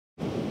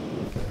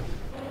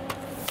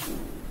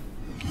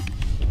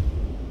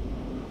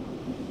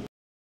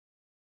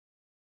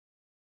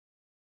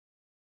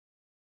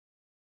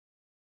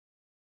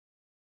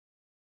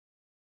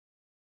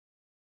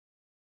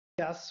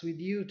discuss with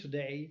you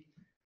today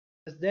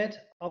is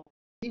that of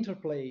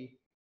interplay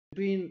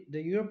between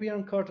the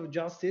European Court of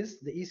Justice,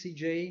 the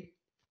ECJ,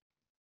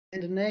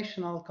 and the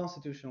national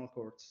constitutional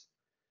courts.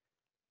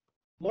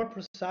 More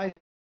precisely,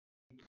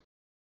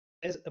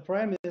 as a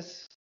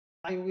premise,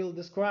 I will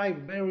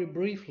describe very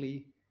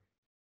briefly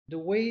the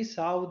ways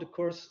how the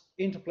courts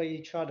interplay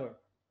each other.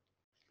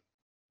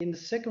 In the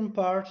second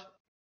part,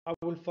 I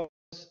will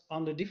focus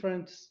on the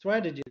different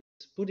strategies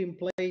put in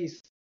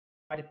place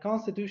by the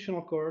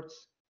constitutional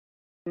courts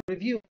to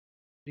review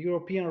the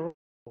European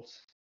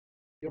rules,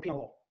 European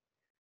law.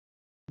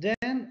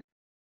 Then,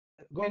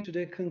 going to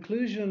the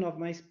conclusion of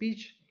my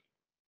speech,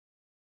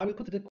 I will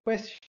put the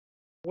question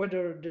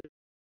whether the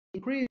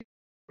increased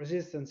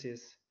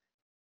resistances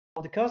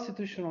of the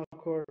constitutional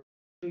court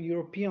to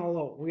European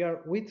law we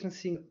are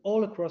witnessing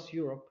all across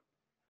Europe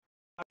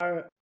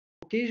are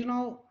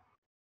occasional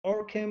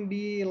or can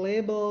be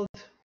labeled,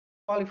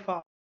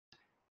 qualified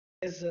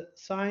as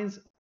signs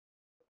of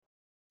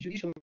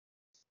judicial.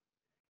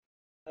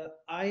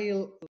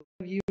 I'll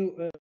give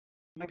you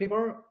my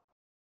paper,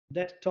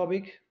 that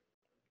topic,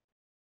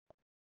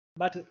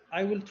 but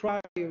I will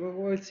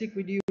seek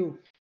with you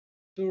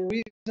to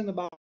reason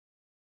about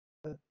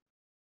the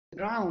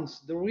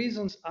grounds, the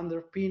reasons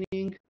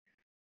underpinning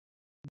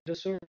the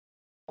sort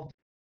of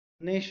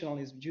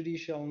nationalism,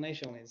 judicial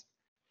nationalism.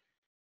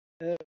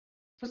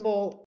 First of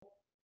all,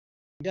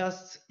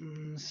 just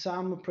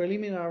some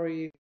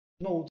preliminary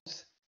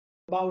notes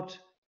about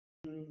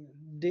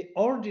the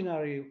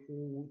ordinary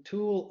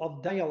tool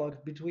of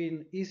dialogue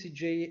between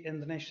ECJ and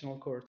the national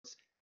courts.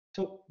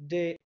 So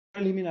the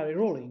preliminary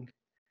ruling,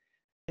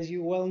 as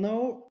you well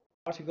know,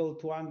 Article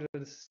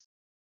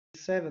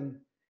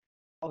 207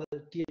 of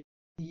the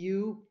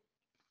TEU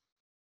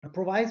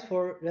provides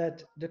for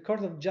that the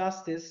Court of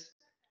Justice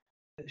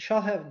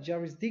shall have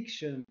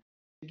jurisdiction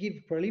to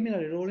give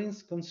preliminary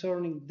rulings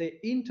concerning the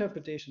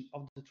interpretation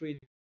of the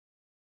treaty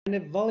and the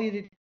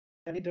validity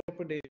and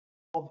interpretation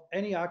of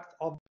any act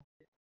of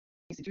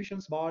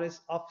institutions,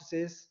 bodies,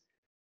 offices,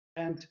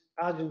 and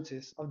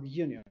agencies of the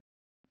Union.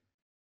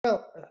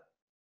 Well,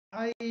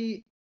 I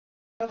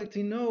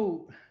perfectly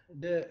know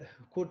the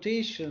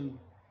quotation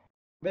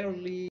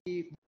barely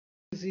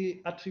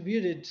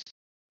attributed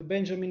to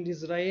Benjamin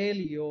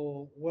Disraeli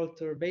or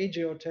Walter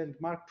Bagehot and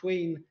Mark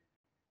Twain.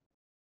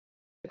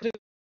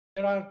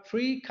 There are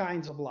three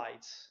kinds of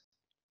lies: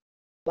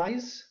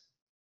 lies,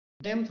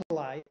 damned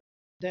lies,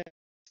 then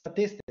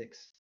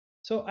statistics.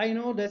 So I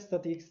know that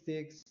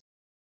statistics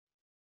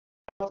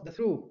are not the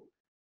truth.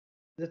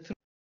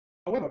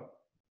 However,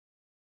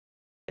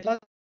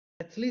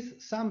 at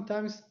least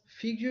sometimes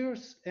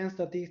figures and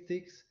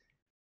statistics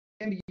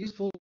can be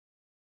useful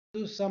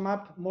to sum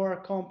up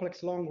more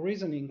complex long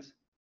reasonings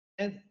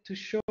and to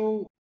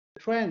show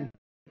trend,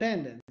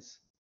 tendencies.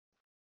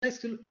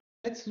 Let's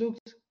look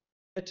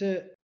at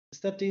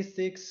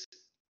statistics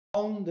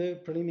on the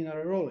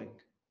preliminary ruling.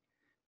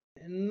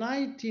 In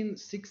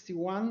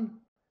 1961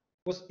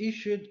 was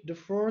issued the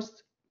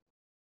first.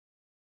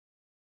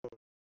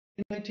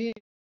 In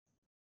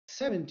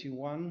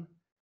 1971,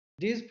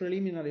 these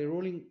preliminary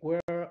rulings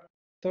were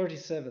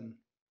 37.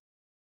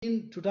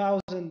 In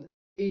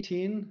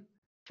 2018,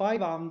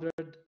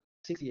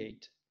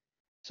 568.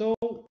 So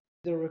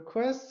the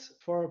requests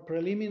for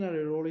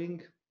preliminary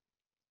ruling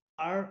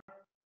are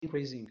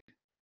increasing.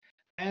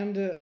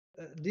 And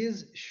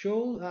this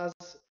shows us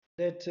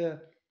that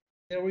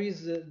there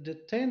is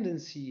the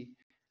tendency,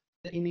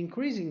 an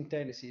increasing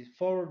tendency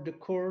for the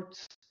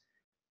courts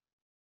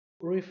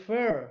to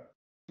refer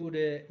to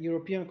the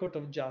European Court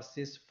of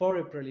Justice for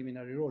a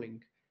preliminary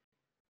ruling.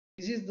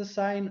 This is the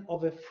sign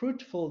of a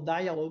fruitful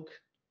dialogue,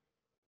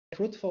 a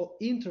fruitful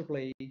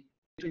interplay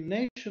between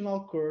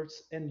national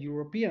courts and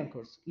European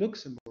courts,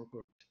 Luxembourg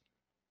court.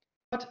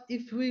 But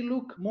if we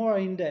look more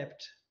in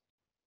depth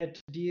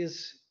at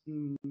these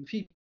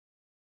figures,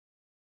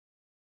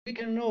 we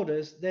can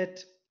notice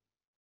that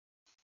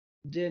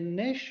the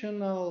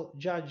national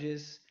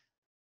judges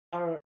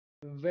are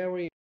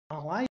very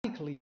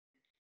unlikely,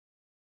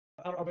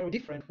 are very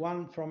different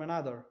one from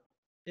another.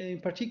 In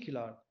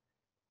particular,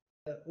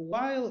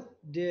 while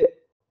the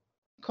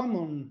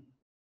common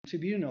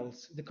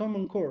tribunals, the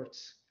common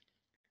courts,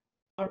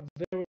 are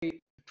very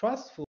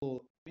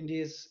trustful in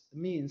these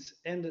means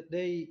and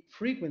they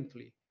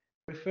frequently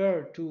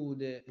refer to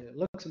the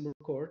Luxembourg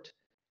court,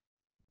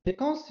 the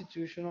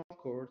constitutional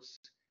courts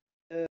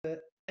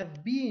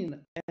have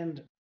been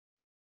and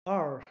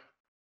are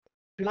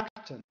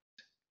reluctant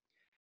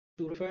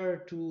to refer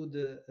to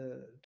the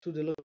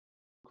Luxembourg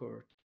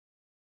court.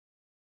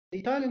 The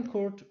Italian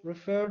court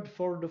referred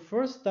for the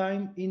first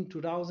time in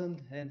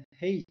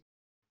 2008.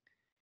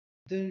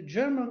 The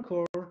German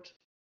court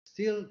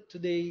still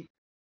today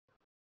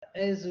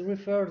has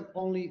referred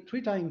only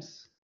 3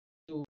 times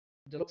to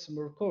the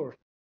Luxembourg court,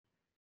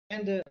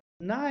 and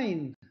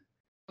 9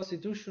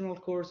 constitutional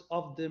courts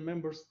of the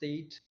member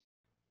state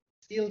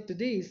still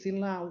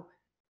now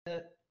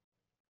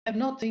have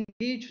not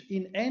engaged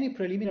in any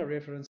preliminary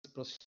reference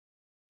procedure.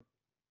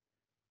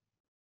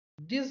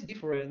 This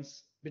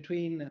difference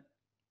between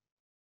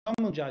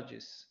common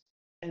judges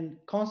and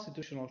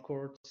constitutional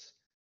courts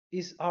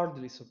is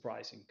hardly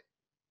surprising.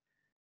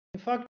 In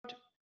fact,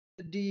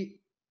 the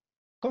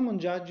common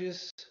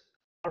judges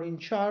are in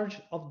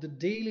charge of the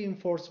daily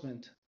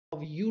enforcement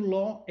of EU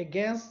law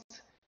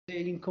against the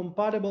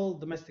incompatible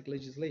domestic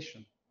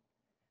legislation.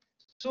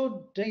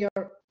 So they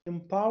are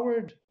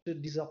empowered to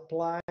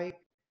disapply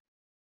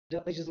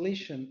the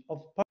legislation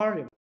of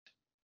Parliament,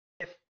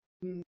 a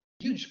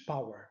huge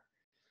power.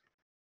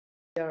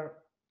 They are,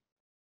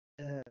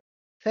 uh,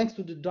 thanks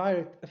to the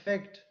direct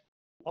effect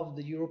of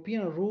the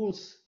European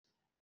rules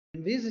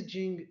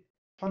envisaging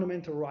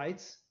fundamental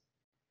rights,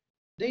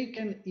 they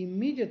can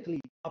immediately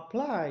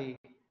apply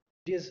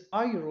this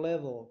higher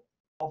level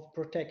of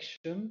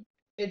protection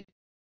and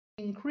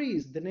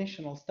increase the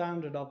national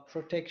standard of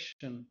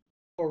protection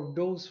for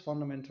those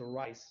fundamental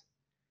rights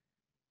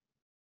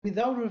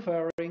without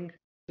referring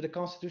to the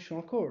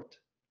Constitutional Court.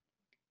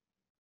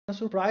 No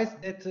surprise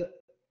that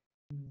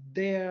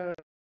their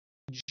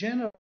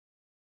general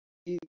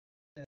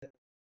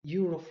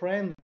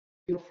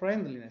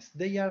Euro-friendliness,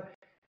 they are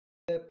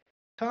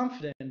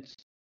confident,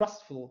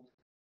 trustful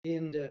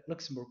in the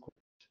Luxembourg Court.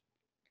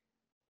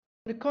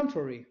 On the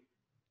contrary,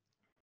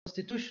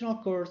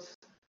 constitutional courts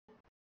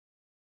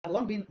have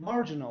long been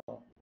marginal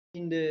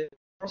in the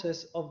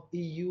process of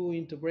EU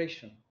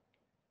integration.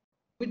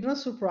 With no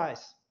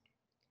surprise,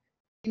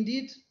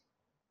 indeed,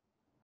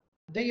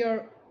 they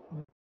are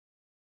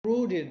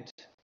rooted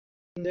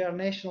in their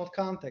national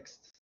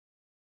context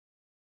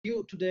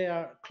due to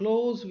their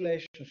close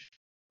relationship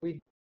with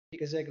the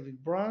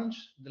executive branch,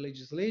 the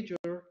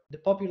legislature, the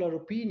popular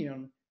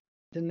opinion,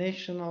 the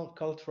national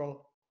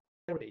cultural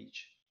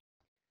heritage.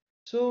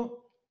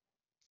 So,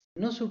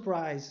 no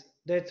surprise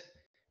that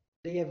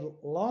they have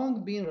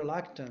long been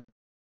reluctant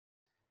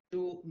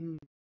to,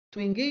 to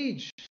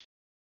engage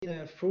in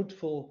a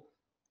fruitful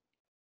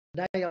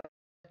dialogue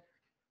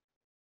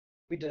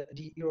with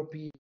the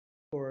European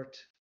Court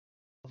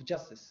of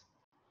Justice.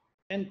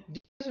 And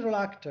this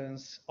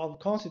reluctance of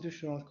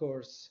constitutional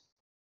courts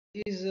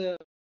is,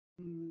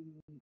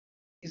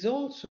 is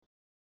also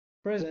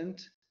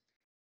present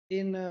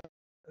in the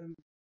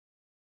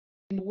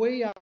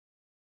way I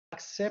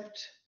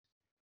accept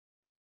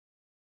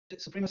the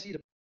supremacy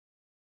of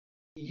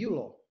EU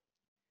law.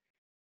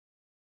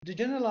 The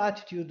general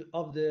attitude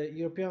of the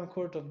European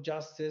Court of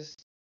Justice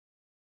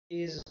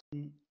is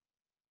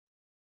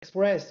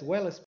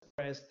well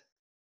expressed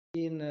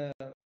in a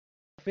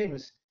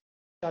famous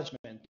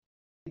judgment,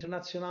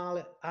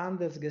 Internationale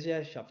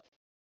Handelsgesellschaft,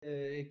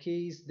 a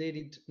case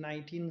dated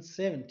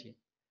 1970.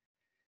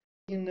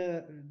 In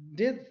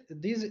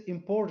this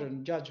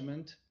important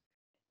judgment,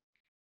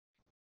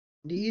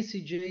 the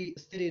ECJ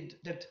stated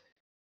that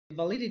the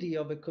validity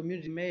of a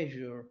community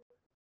measure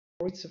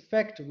or its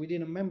effect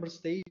within a member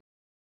state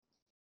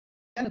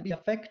cannot be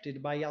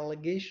affected by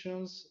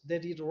allegations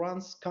that it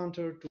runs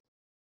counter to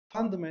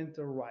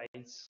fundamental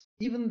rights,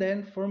 even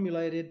then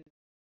formulated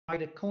by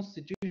the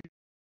constitution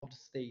of the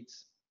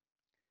states.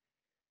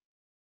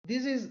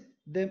 This is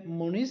the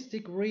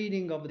monistic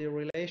reading of the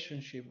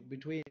relationship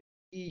between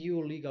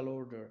EU legal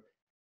order,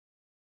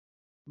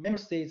 member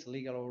states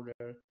legal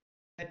order,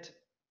 that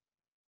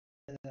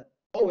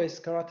always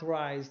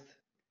characterized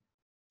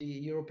the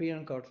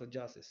European Court of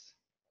Justice.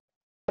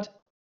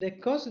 But the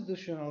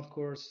constitutional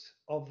courts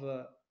of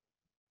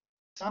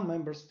some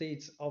member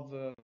states, of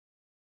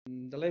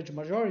the large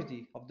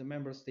majority of the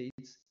member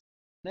states,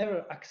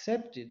 never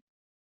accepted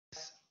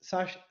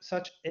such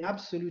an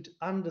absolute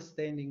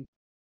understanding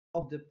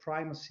of the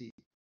primacy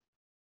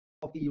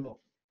of EU law.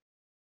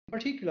 In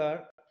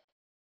particular,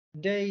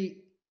 they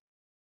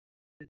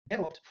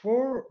developed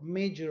four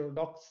major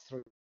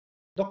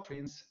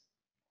doctrines,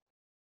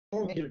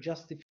 four major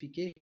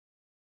justifications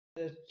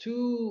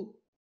to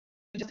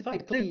justify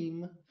the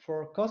claim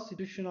for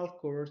constitutional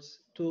courts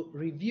to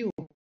review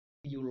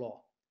EU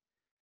law.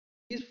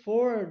 These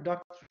four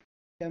doctrines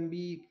can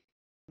be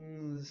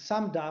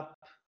summed up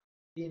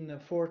in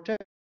four terms.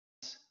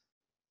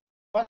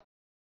 One,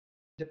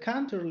 the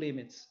counter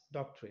limits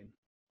doctrine.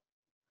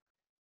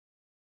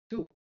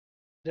 Two,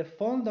 the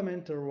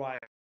fundamental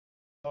right.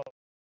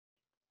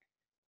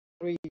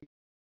 Three,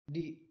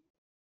 the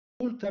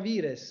ultra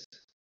vires.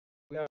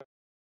 We are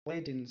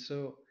Latin,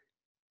 so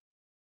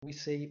we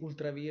say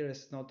ultra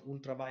vires, not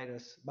ultra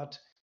vires, but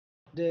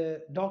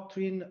the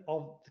doctrine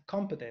of the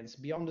competence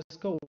beyond the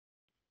scope.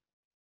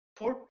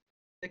 For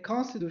the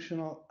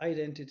constitutional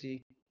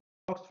identity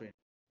doctrine.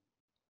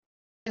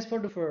 As for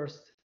the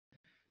first,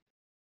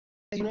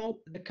 as you know,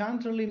 the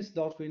counter limits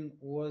doctrine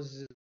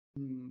was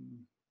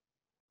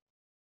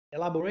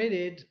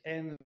elaborated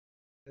and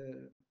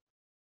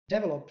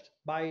developed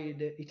by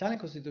the Italian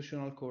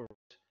Constitutional Court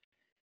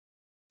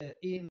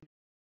in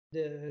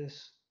the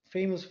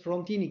famous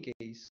Frontini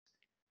case,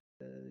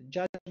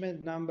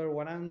 judgment number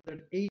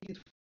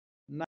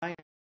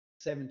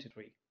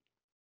 189/73.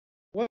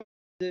 What was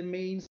the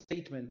main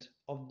statement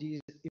of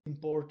this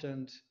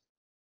important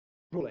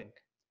ruling?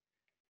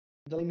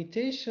 The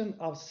limitation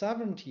of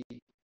sovereignty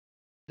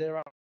that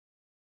are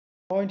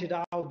pointed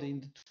out in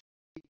the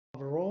Treaty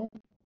of Rome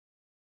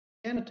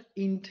cannot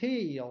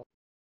entail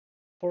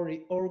for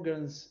the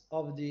organs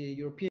of the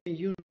European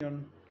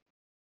Union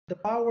the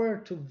power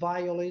to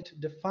violate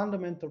the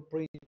fundamental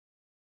principle,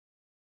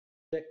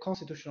 the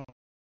constitutional,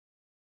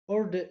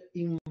 or the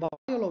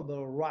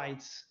inviolable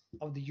rights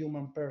of the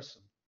human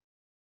person.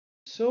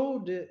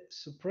 So the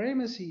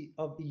supremacy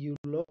of EU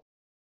law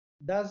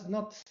does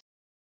not stem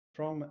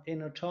from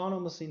an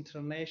autonomous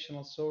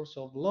international source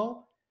of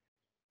law,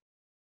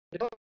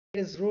 but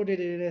is rooted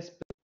in a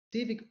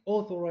specific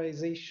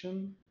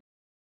authorization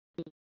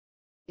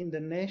in the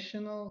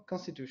national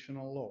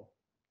constitutional law.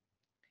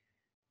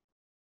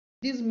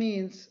 This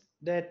means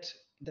that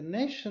the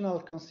national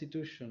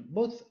constitution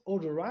both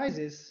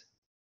authorizes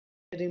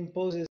and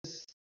imposes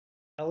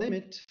a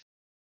limit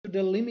to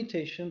the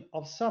limitation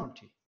of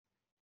sovereignty.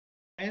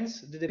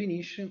 Hence, the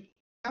definition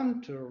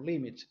counter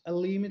limit, a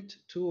limit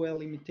to a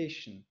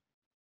limitation.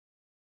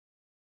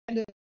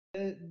 And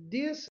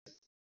this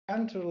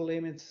counter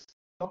limits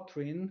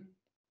doctrine,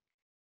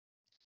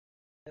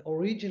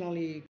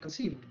 originally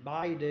conceived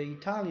by the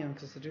Italian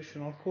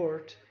Constitutional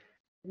Court,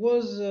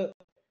 was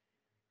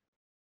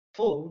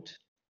followed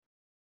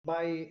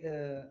by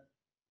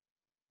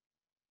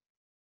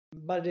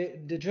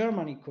the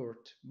German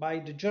court,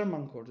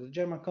 the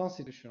German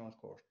Constitutional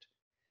Court,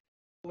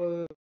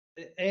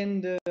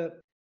 and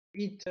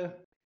it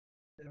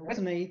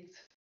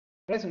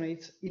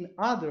resonates in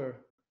other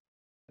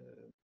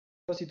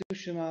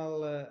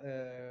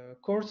constitutional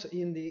courts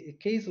in the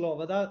case law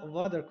of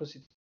other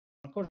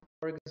constitutional courts,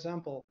 for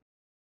example,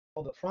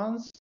 of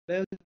France,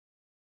 Belgium,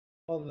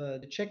 of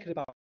the Czech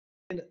Republic,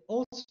 and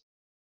also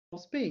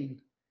of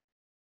Spain.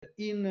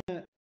 In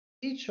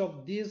each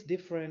of these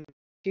different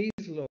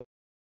case law,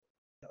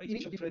 in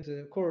each of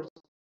different courts,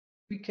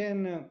 we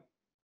can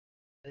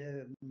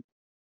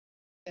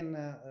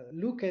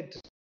look at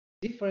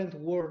different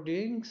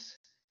wordings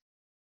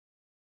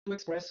to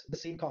express the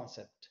same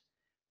concept.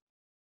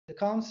 The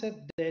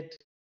concept that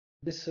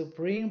the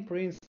supreme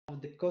principle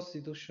of the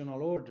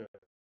constitutional order,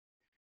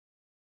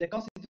 the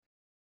constitutional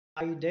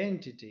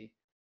identity,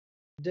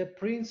 the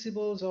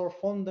principles or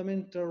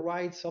fundamental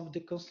rights of the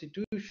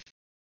Constitution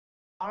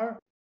are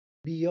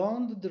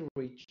beyond the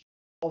reach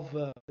of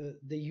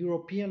the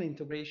European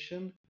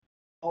integration,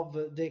 of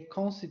the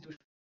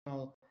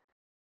constitutional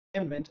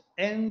amendment,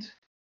 and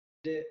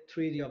the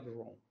Treaty of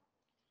Rome.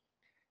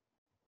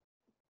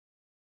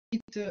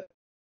 It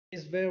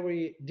is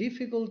very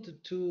difficult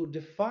to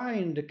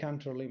define the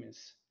counter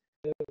limits.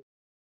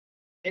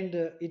 And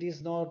it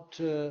is not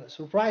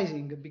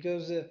surprising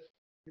because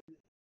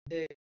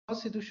the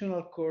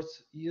constitutional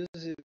courts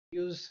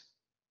use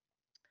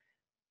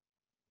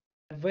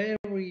a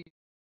very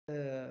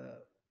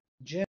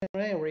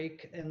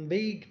generic and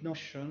vague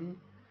notion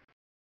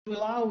to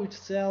allow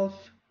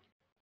itself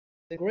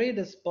the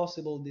greatest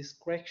possible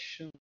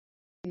discretion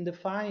in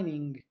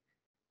defining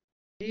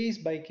case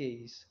by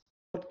case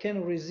what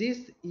can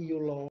resist EU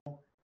law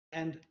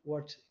and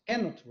what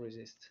cannot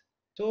resist.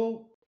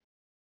 So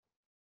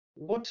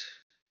what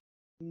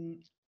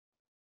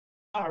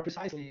are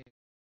precisely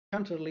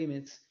counter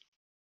limits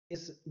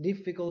is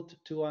difficult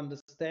to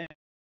understand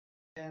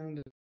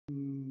and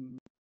to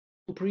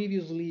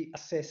previously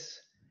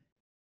assess.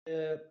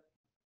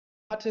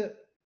 But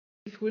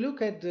if we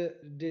look at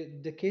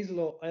the case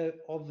law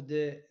of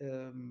the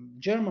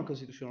German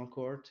Constitutional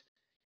Court,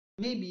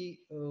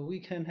 maybe we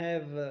can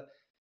have a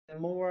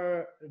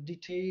more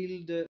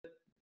detailed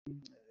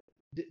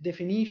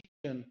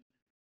definition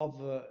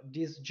of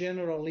this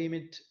general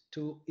limit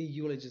to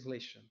EU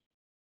legislation.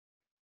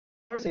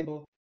 For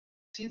example,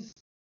 since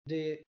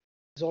the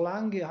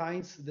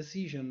Solange-Heinz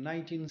decision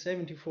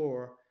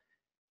 1974,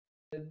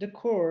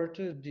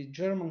 the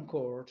German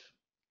court,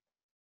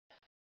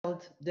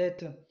 felt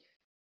that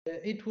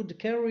it would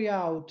carry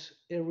out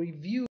a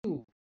review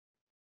of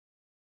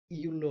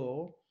EU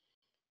law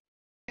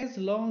as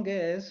long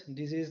as,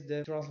 this is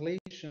the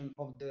translation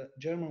of the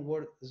German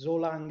word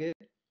Solange,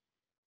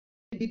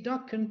 it did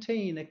not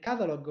contain a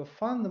catalogue of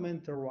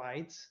fundamental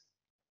rights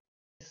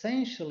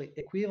essentially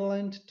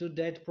equivalent to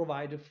that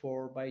provided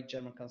for by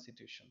German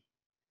constitution.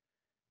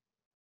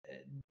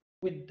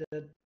 With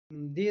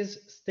this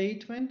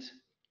statement,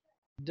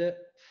 the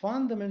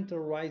fundamental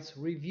rights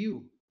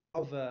review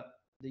of the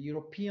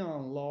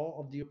European law,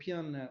 of the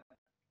European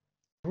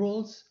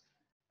rules,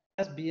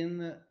 has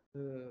been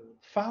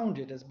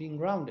founded, has been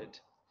grounded.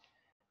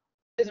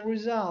 As a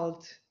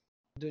result,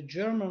 the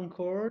German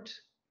court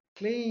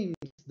claims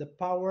the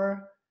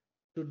power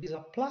to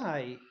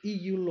disapply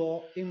EU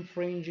law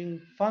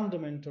infringing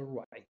fundamental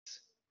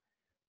rights.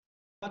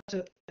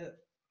 But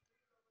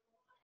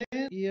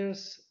 12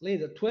 years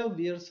later,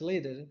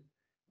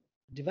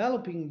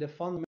 developing the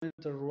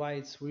fundamental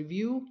rights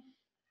review,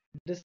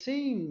 the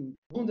same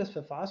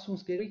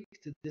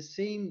Bundesverfassungsgericht, the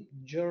same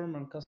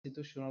German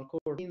constitutional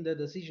court, in the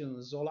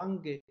decision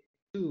Solange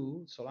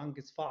 2,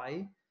 Solange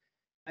 5,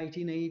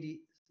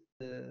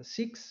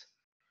 1986,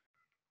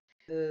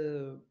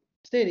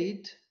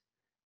 stated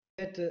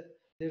that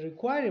the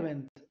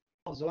requirement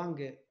of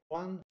Solange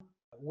 1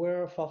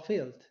 were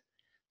fulfilled.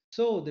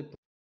 So the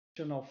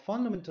of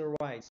fundamental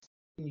rights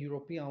in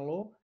European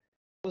law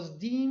was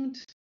deemed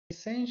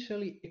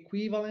essentially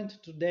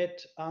equivalent to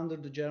that under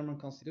the German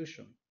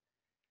constitution.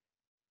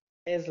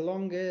 As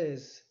long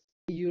as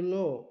EU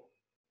law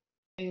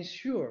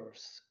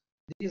ensures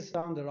this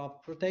standard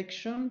of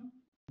protection,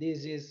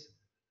 this is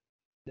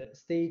the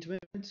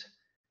statement,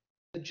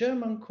 the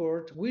German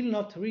court will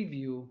not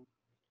review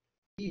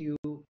EU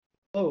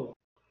law.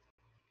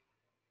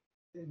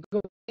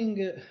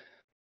 Going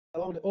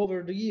along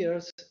over the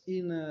years,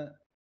 in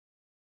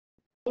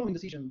following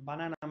decision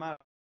Banana Mar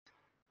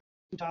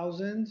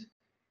 2000,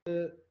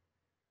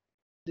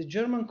 the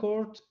German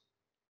court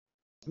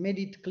made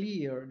it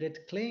clear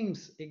that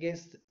claims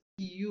against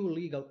EU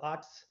legal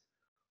acts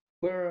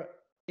were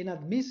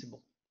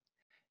inadmissible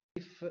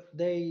if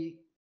they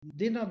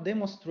did not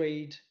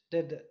demonstrate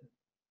that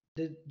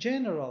the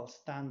general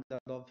standard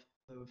of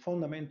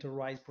fundamental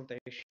rights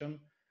protection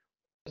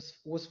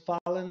was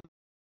fallen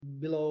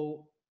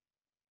below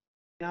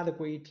an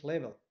adequate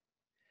level.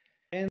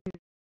 And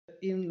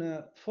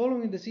in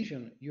following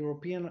decision,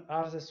 European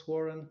Access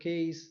Warrant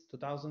case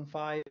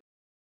 2005,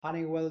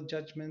 Honeywell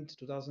judgment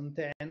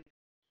 2010,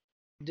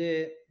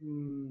 the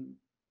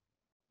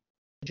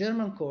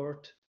German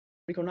court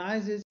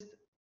recognizes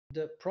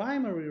the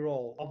primary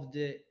role of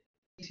the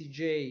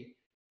ECJ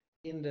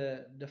in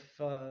the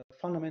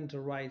fundamental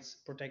rights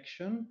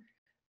protection,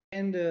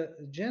 and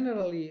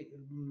generally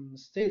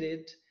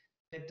stated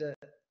that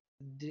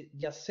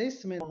the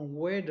assessment on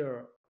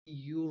whether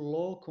EU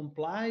law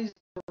complies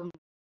or not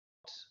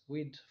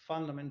with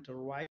fundamental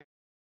rights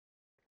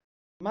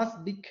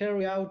must be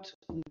carried out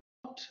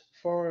not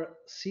for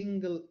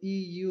single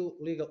EU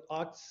legal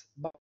acts,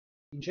 but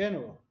in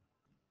general.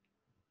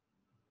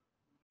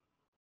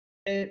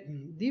 A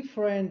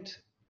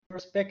different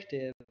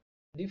perspective,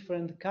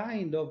 different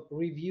kind of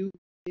review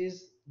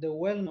is the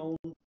well-known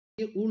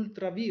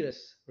ultra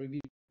vires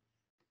review,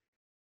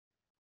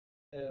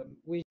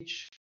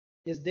 which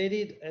is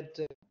dated at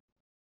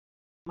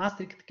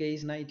Maastricht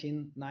case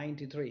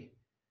 1993.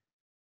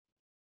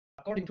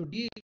 According to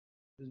this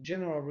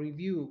general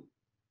review,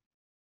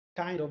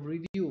 kind of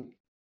review,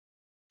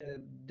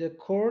 the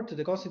court,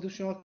 the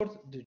constitutional court,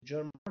 the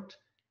German court,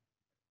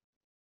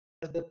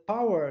 has the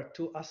power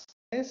to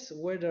assess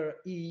whether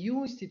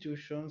EU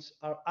institutions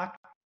are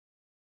acting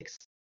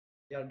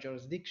their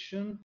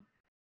jurisdiction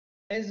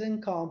as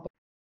encompassed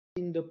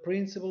in the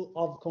principle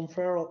of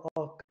conferral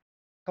of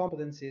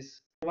competencies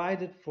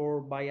provided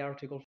for by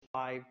Article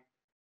 5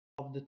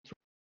 of the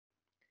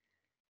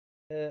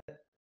Treaty.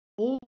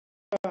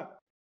 Ultra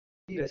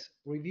vires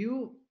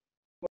review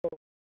was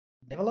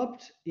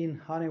developed in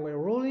Honeywell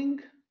ruling,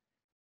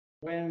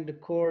 when the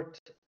court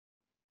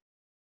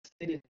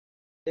stated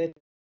that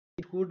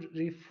it would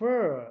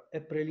refer a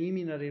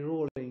preliminary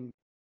ruling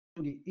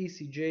to the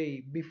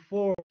ECJ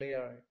before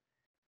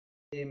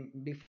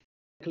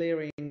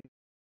declaring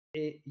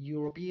a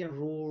European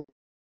rule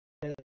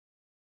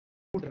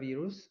ultra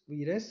vires.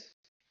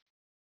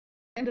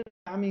 And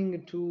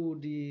coming to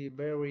the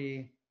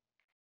very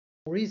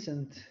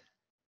recent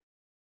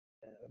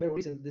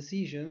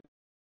decision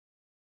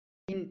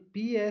in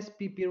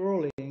PSPP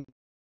ruling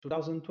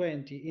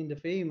 2020, in the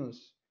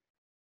famous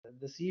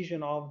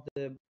decision of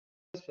the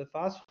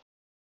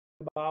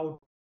about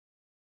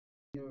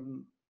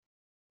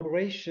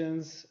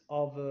operations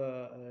of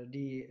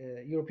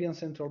the European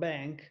Central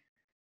Bank,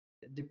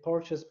 the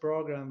purchase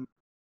program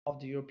of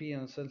the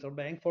European Central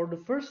Bank. For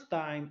the first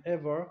time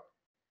ever,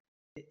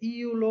 the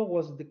EU law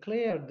was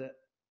declared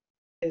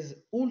as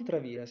ultra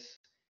vires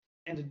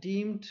and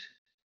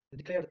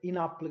declared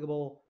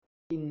inapplicable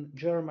in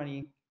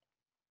Germany,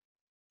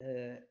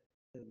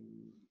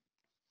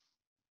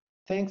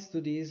 thanks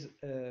to this,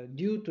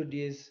 due to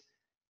this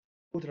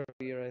ultra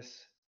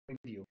vires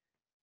review.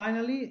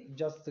 Finally,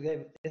 just to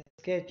give a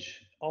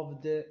sketch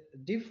of the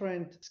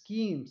different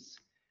schemes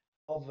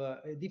of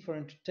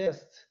different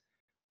tests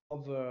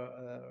of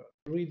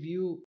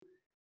review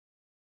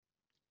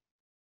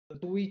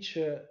to which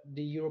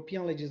the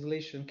European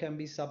legislation can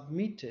be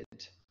submitted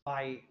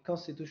by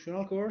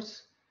constitutional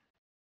courts,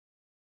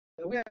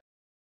 we have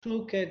to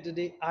look at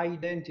the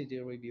identity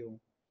review.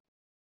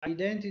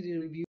 Identity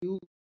review,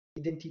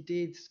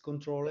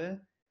 Identitätskontrolle,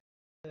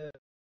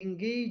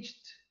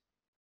 engaged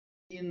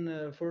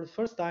in for the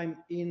first time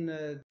in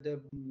the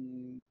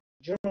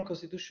German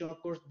Constitutional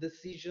Court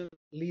decision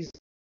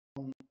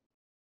Lisbon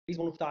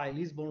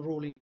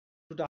ruling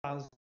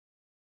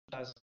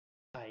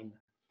 2009.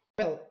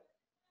 Well,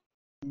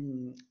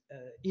 in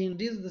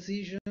this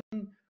decision,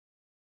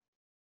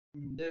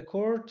 the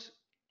court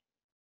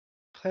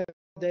held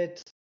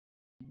that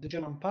the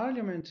German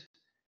Parliament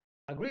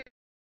agreed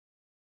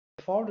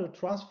for the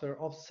transfer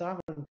of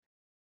sovereignty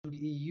to the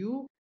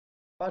EU,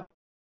 but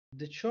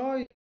the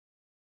choice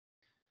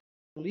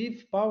to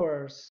leave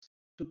powers,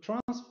 to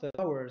transfer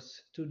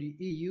powers to the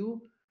EU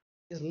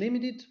is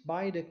limited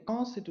by the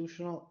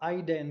constitutional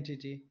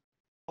identity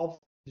of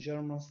the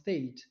German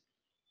state.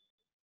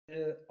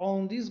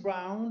 On this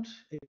ground,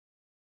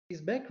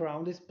 this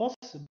background, is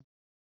possible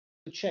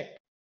to check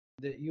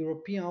the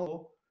European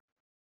law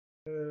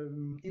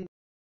in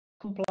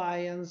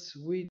compliance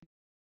with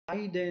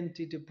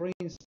identity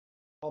principle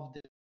of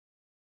the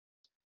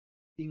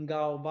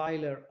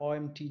Ingau-Weiler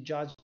OMT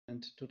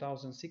judgment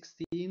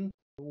 2016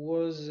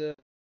 was uh,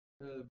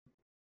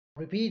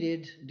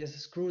 repeated the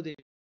scrutiny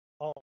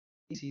of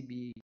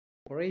ECB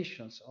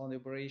operations on the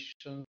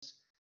operations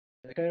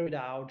carried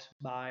out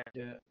by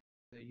the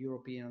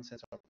European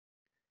Central Bank.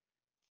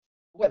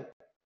 Well,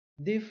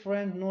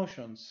 different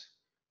notions,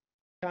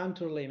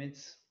 counter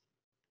limits,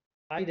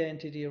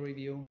 identity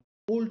review,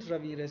 ultra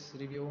vires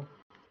review,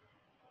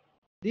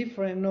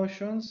 different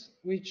notions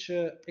which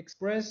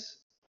express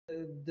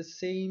the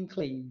same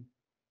claim.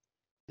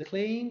 The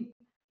claim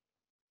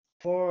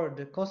for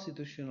the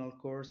Constitutional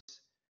Court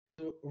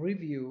to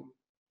review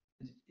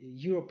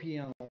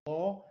European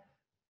law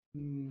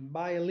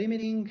by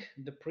limiting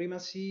the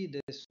primacy,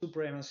 the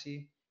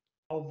supremacy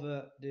of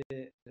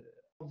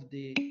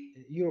the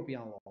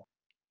European law.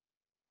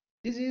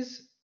 This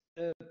is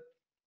a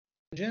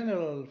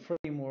general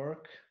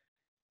framework,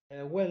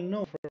 a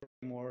well-known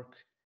framework,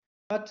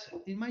 but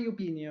in my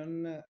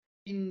opinion,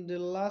 in the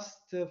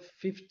last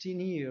 15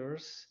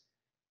 years,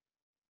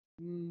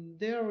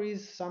 there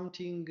is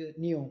something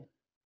new.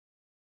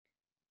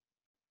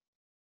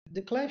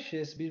 The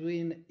clashes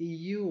between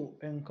EU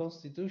and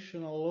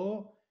constitutional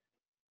law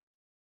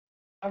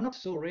are not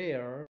so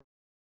rare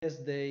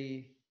as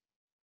they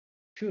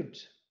should.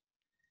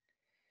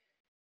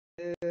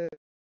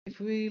 If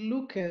we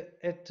look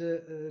at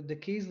the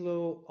case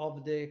law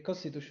of the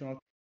constitutional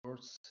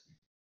courts,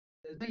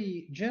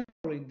 they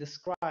generally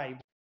describe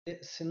the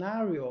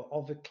scenario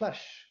of a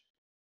clash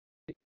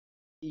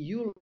between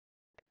EU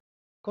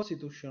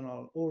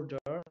constitutional order,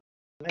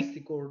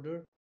 domestic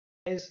order,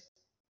 as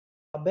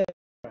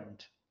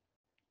aberrant,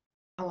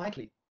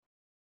 unlikely,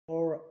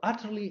 or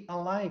utterly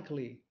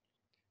unlikely,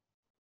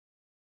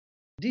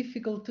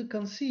 difficult to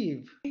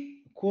conceive,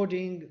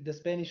 quoting the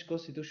Spanish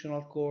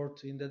Constitutional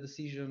Court in the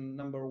decision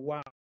number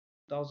 1,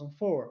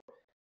 2004,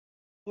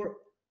 or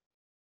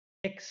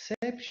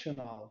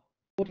exceptional,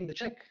 quoting the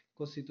Czech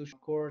Constitutional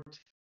Court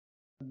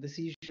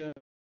decision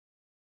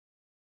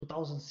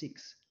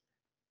 2006.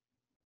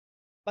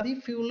 But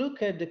if you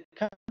look at the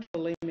counter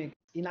limit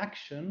in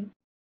action,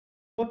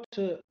 what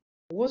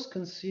was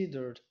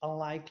considered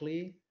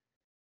unlikely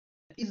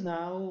is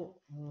now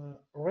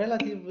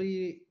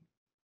relatively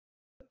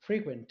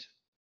frequent.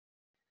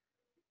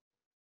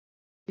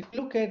 If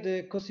you look at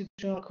the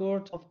Constitutional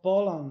Court of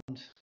Poland,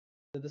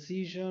 the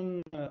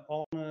decision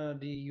on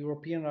the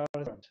European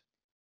Parliament,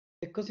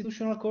 the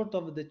Constitutional Court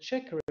of the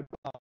Czech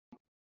Republic,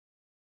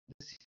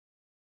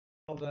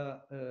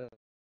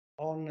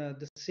 on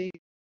the same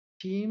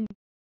team,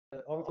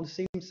 on the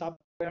same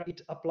subject where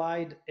it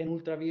applied an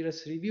ultra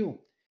vires review,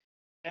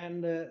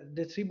 and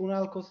the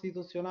Tribunal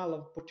Constitucional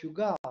of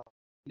Portugal,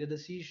 the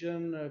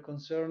decision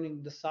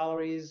concerning the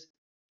salaries,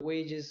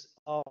 wages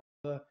of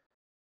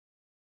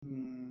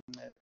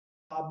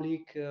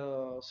public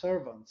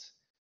servants.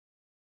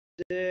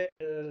 The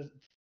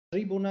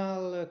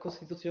Tribunal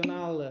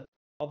Constitucional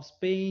of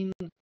Spain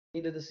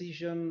in the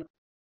decision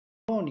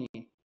Tony.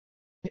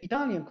 The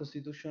Italian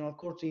Constitutional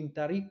Court in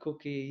Taricco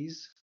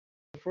case,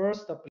 the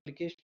first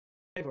application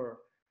ever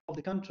of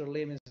the counter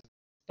limits,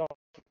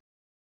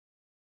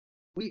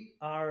 we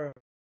are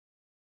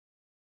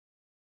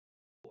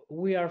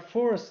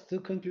forced to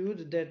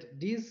conclude that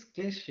these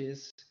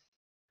clashes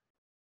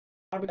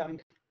are becoming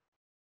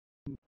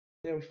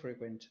very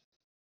frequent.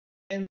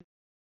 And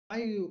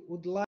I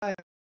would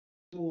like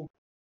to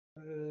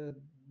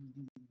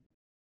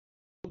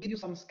give you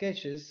some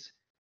sketches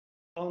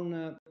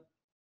on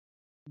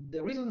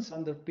the reasons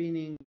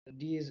underpinning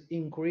this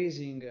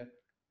increasing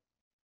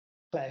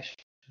clash,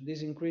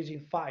 this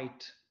increasing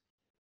fight,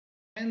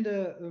 and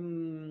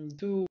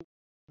to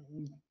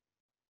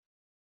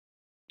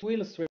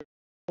illustrate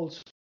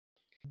also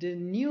the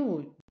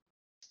new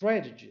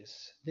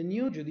strategies, the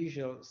new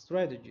judicial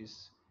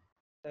strategies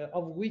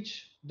of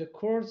which the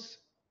courts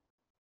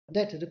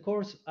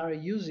are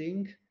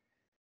using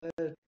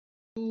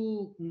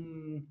to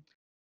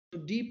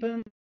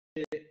deepen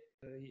the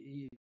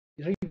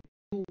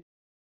review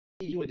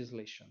EU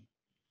legislation.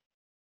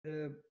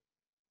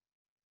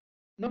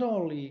 Not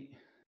only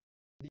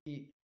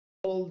the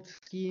old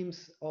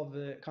schemes of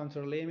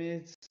counter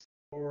limits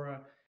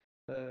or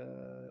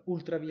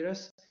ultra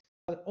vires,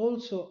 but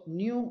also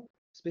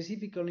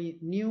specifically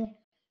new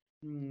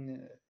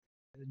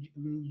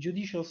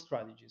judicial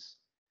strategies.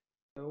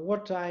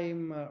 What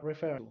I'm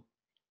referring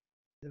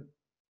to,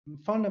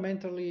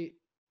 fundamentally,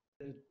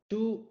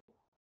 two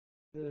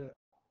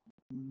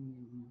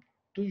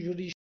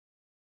judicial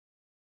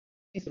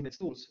instruments,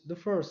 tools. The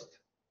first,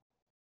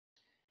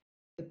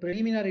 the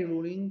preliminary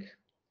ruling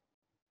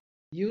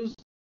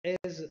used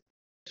as a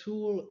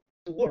tool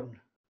to warn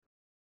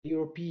the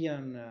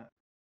European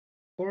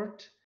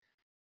Court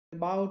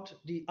about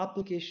the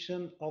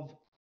application of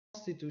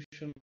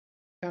constitutional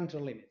counter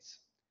limits.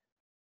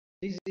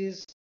 This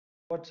is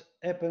what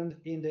happened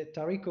in the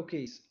Taricco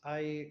case.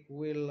 I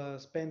will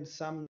spend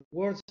some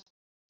words.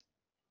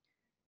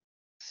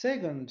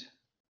 Second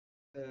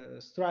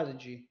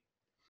strategy,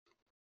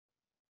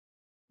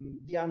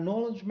 the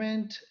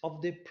acknowledgement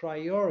of the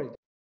priority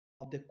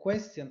of the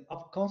question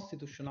of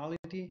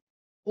constitutionality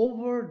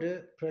over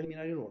the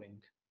preliminary ruling.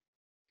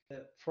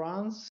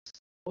 France,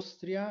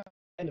 Austria,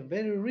 and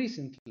very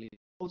recently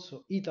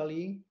also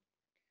Italy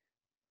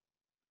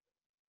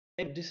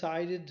have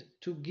decided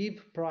to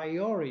give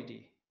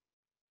priority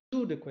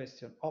to the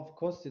question of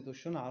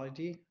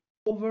constitutionality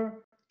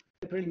over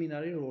the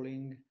preliminary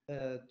ruling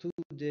to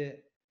the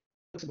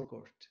Luxembourg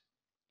Court.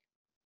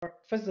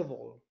 First of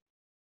all,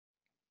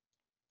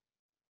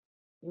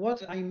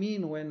 what I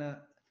mean when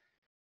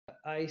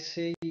I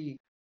say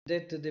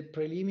that the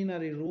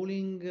preliminary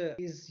ruling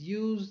is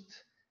used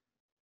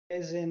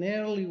as an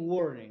early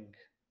warning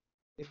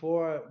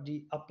before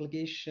the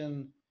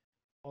application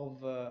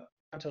of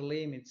counter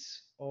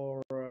limits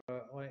or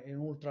an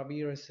ultra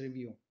vires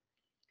review.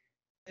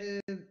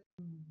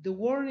 The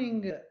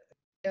warning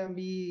can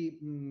be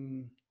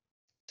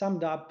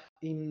summed up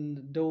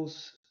in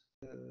those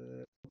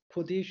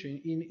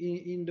quotation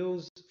in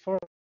those for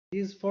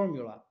this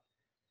formula.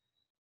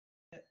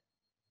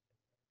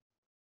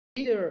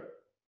 Either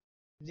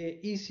the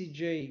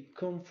ECJ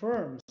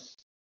confirms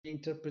the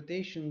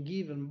interpretation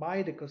given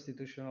by the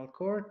Constitutional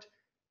Court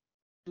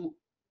to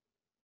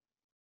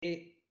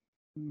a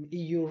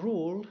EU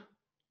rule,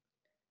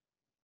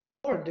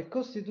 or the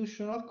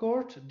Constitutional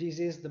Court, this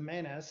is the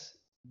menace,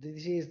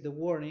 this is the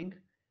warning,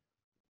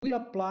 will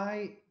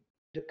apply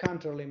the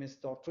counter limits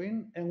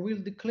doctrine and will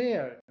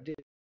declare the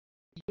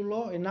EU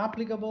law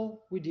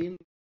inapplicable within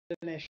the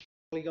national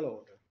legal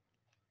order.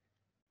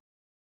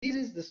 This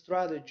is the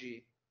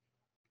strategy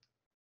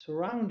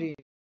surrounding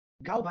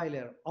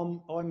Gauweiler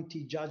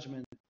OMT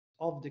judgment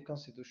of the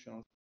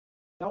Constitutional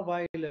Court.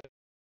 Gauweiler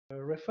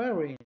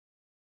referring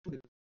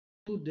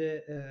to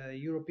the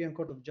European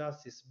Court of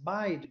Justice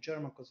by the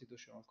German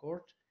Constitutional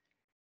Court.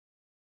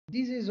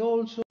 This is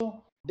also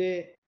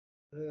the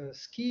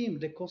scheme,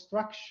 the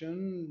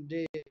construction,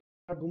 the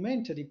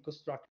argumentative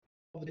construction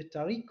of the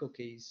Taricco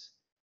case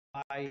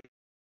by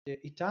the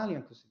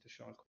Italian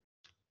Constitutional Court.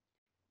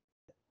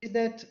 Is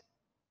that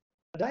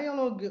a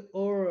dialogue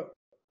or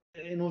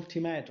an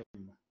ultimatum?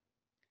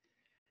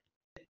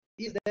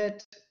 Is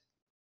that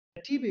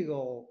a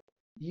typical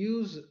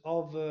use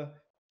of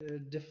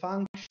the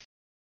function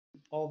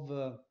of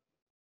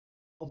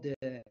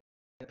the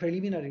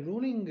preliminary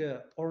ruling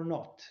or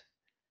not?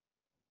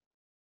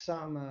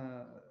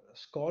 Some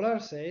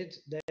scholars said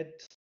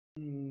that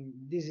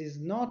this is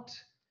not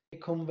a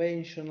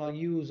conventional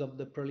use of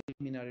the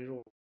preliminary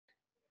ruling.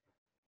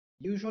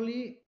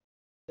 Usually,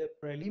 the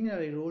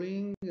preliminary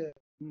ruling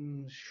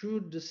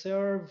should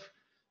serve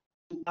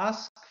to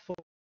ask for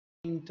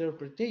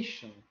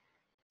interpretation,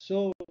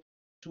 so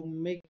to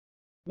make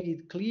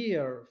it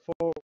clear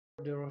for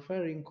the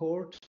referring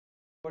court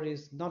what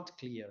is not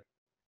clear,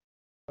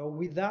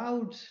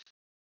 without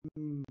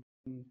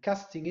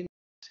casting in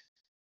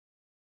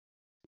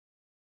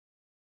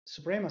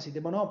supremacy,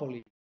 the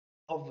monopoly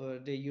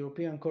of the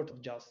European Court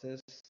of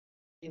Justice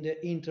in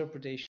the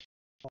interpretation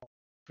of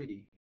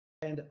treaty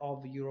and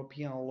of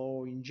European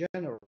law in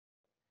general.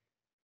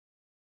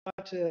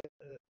 But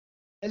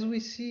as we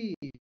see,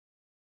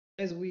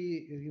 as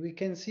we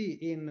can see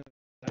in the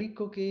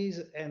Rico case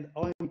and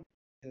on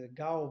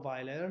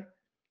Gauweiler,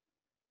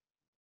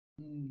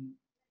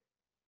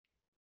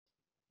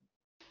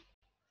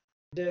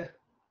 the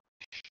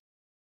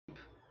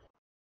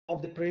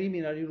of the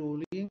preliminary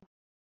ruling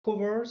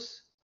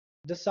covers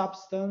the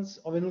substance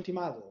of an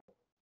ultimatum,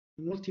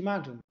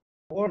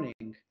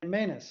 warning, and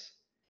menace.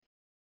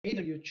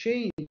 Either you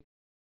change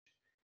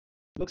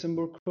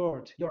Luxembourg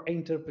Court your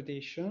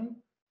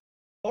interpretation,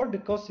 or the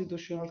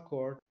Constitutional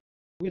Court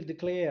will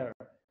declare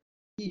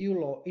EU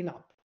law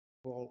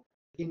inapplicable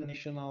in the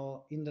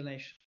national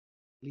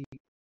legal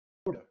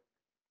order.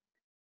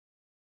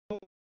 So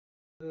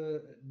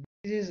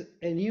this is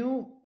a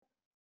new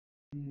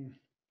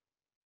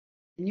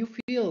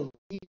field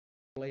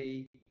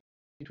play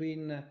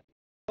between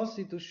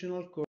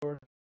Constitutional Court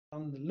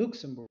and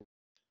Luxembourg.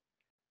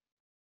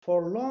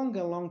 For a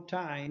long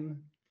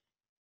time,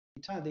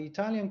 the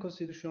Italian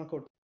Constitutional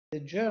Court, the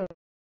German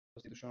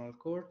Constitutional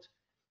Court,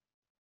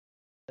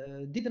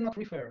 did not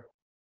refer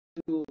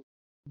to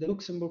the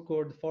Luxembourg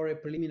Court for a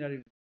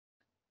preliminary.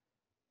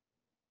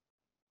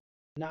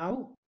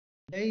 Now,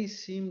 they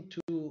seem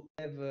to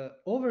have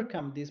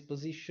overcome this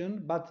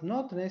position, but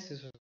not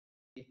necessarily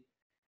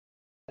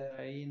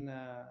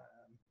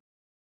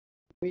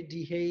with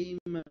the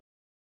aim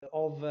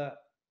of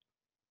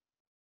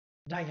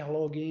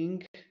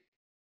dialoguing,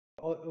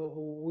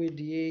 with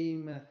the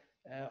aim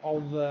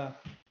of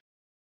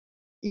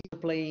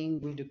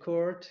interplaying with the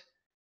court,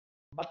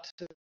 but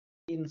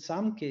in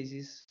some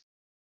cases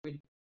with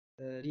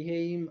the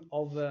aim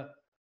of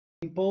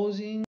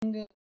imposing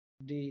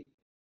the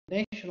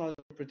national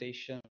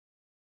interpretation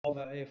of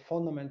a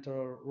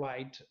fundamental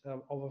right,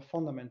 of a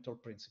fundamental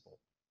principle.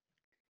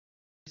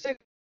 The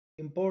second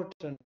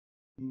important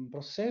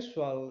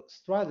processual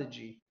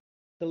strategy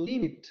to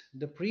limit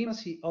the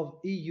primacy of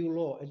EU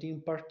law, and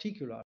in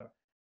particular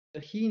to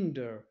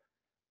hinder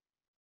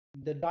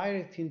the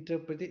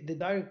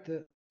direct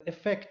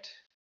effect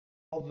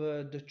of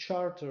the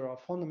Charter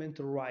of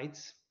Fundamental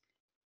Rights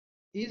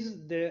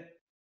is the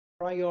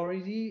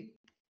priority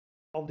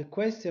of the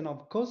question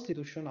of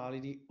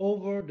constitutionality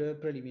over the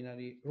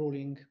preliminary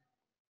ruling.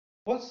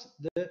 What's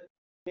the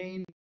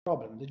main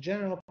problem, the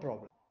general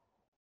problem?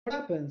 What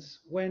happens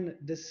when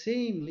the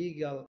same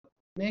legal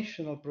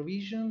national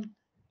provision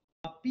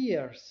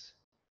appears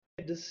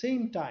at the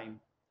same time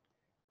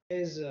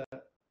as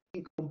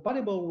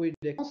incompatible with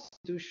the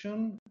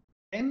Constitution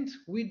and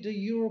with the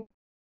European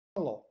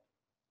law?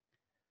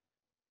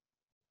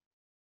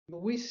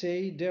 We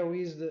say there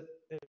is a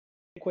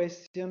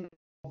question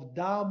of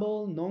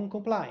double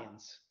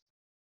non-compliance.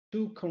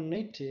 Two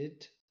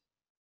connected,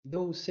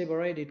 though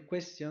separated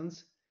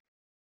questions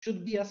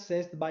should be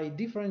assessed by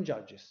different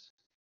judges.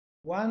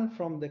 One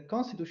from the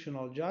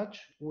constitutional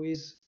judge, who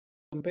is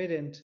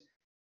competent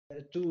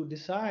to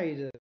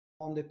decide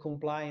on the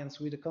compliance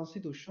with the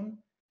Constitution.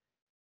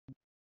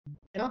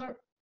 Another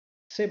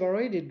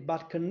separated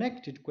but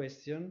connected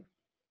question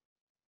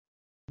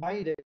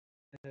by the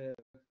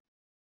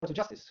Court of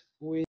Justice,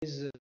 who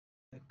is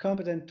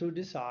competent to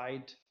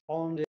decide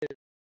on the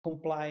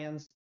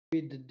compliance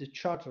with the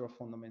Charter of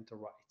Fundamental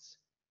Rights.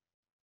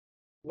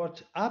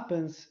 What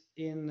happens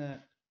in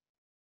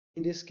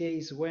this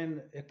case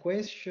when a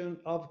question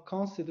of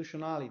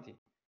constitutionality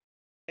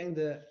and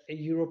a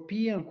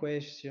European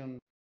question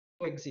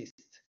coexist?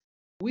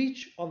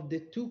 Which of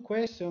the two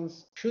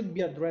questions should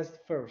be addressed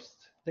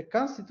first, the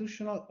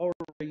constitutional or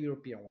the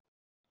European one?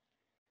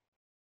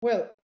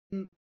 Well,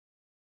 in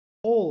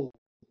all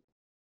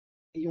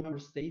EU member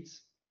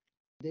states,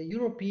 the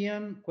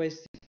European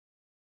question,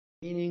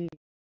 meaning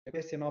the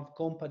question of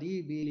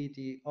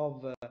compatibility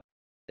of the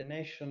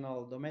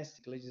national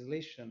domestic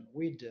legislation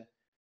with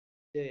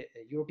the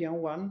European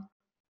one,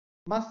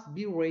 must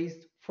be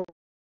raised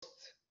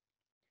first.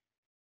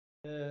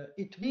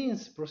 It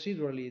means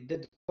procedurally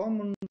that the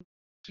common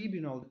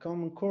tribunal, the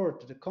common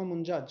court, the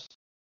common judge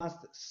must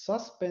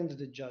suspend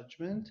the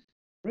judgment,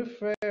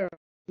 refer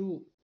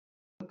to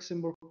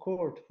Luxembourg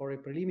court for a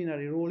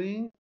preliminary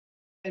ruling,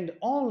 and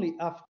only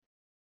after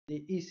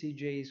the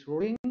ECJ's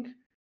ruling,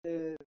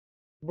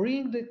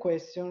 bring the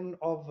question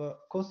of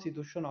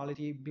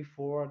constitutionality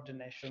before the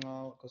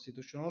National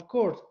Constitutional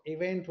Court,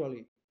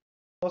 eventually,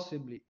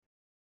 possibly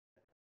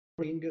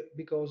bring,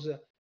 because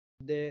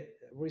the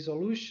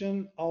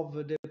resolution of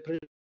the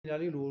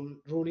preliminary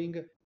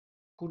ruling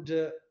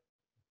could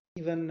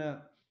even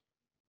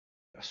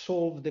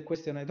solve the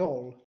question at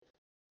all,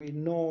 with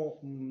no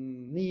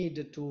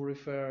need to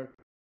refer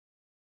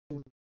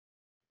to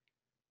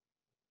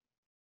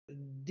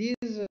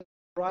this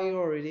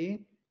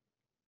priority,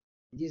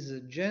 this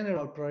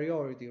general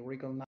priority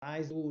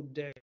recognized to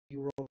the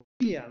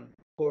European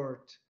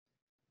Court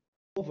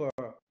over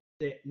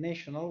the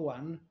national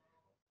one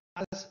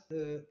has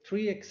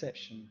three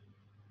exceptions: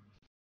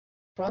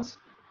 France,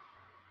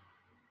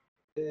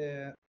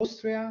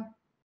 Austria,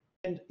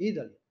 and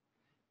Italy.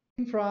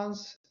 In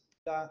France,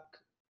 the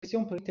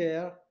question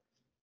paritaire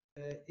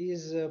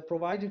is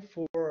provided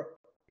for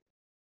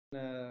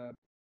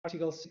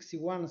Article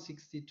 61 and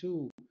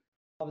 62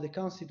 of the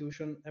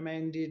Constitution,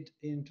 amended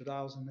in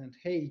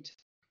 2008.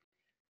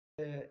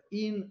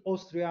 In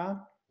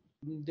Austria,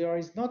 there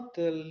is not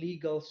a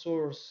legal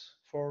source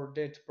for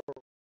that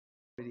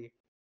property,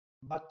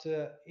 but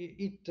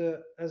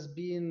it has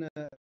been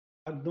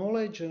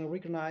acknowledged and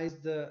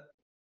recognized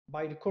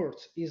by the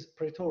courts, is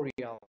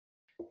praetorial.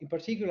 In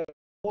particular,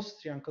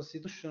 Austrian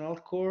Constitutional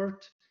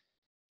Court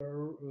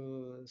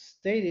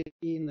stated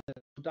in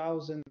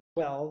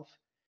 2012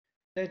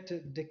 that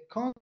the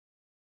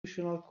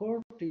Constitutional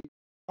Court is the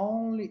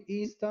only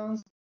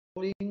instance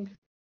calling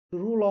to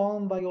rule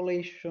on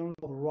violation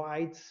of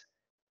rights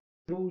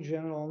through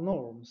general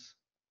norms.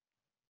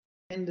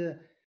 And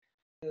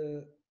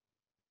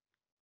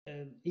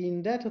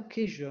in that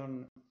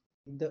occasion,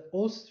 the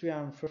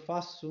Austrian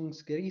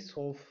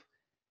Verfassungsgerichtshof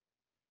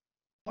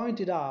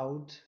pointed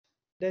out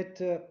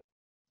that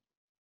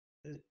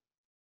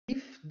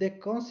if the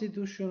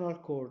Constitutional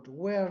Court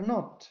were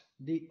not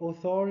the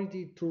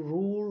authority to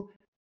rule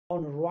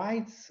on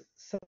rights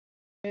such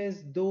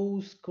as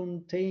those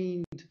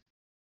contained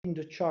in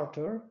the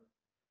Charter,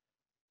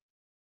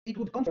 it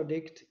would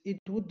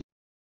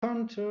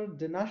counter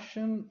the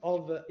notion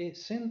of a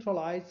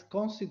centralized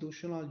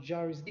constitutional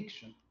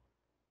jurisdiction.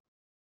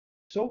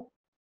 So,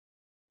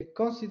 the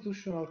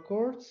constitutional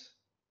courts,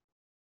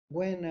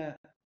 when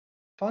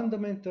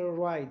fundamental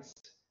rights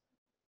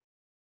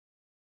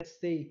at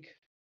stake,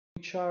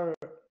 which are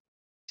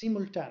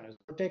simultaneously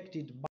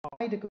protected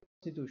by the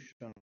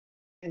Constitution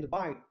and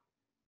by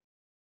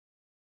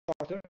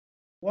Charter,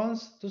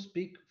 wants to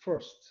speak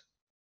first,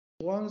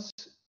 wants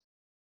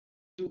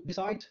to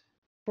decide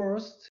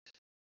first,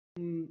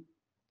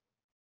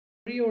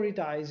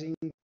 prioritizing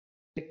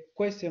the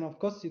question of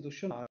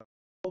constitutionality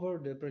over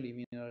the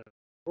preliminary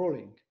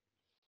ruling.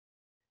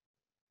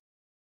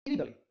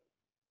 In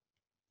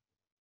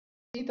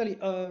Italy,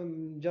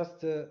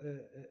 just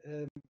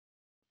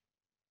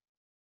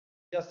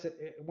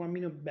 1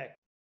 minute back.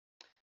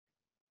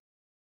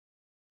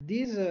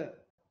 This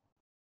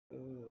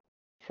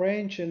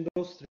French and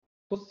Austrian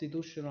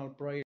constitutional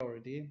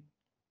priority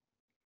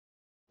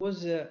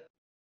was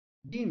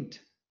deemed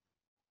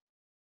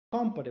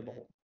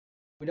compatible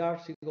with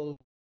Article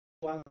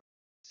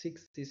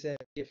 167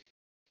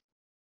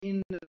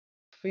 in the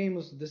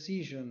famous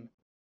decision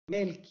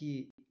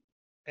Melki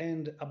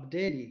and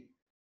Abdelli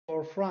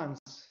for France,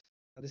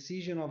 a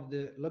decision of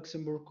the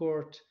Luxembourg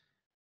Court,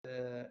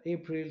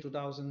 April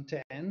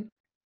 2010,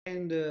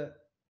 and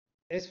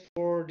as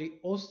for the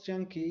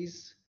Austrian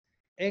case,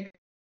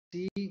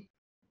 XC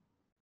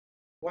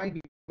YB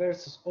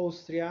versus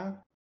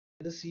Austria,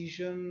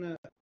 decision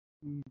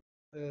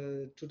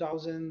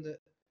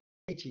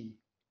 2018.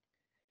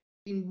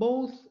 In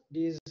both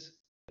these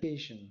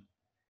occasions,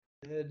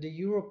 the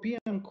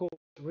European Court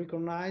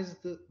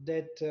recognized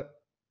that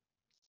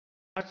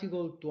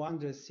Article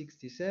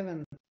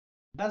 267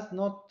 does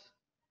not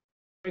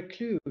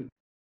preclude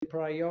the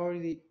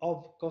priority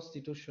of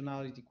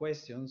constitutionality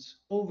questions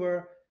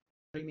over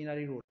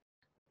preliminary ruling,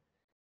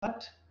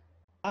 but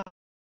under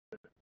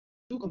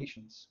two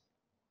conditions.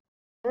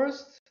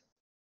 First,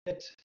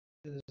 that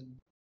the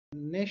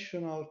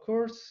national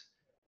courts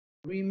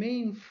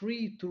remain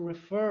free to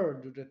refer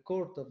to the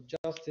Court of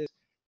Justice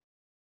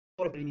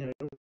for preliminary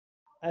ruling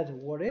at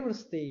whatever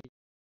stage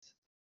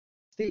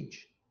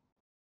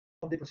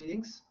of the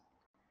proceedings,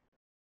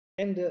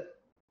 and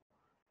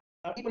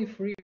are equally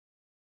free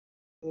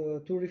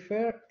to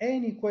refer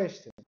any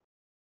question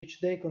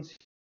which they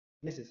consider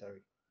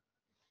necessary.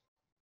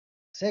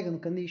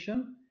 Second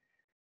condition,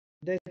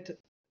 that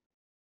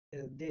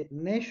the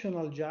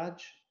national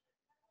judge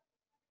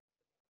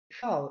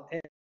shall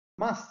and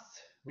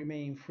must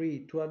remain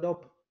free to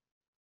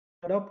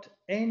adopt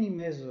any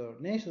measure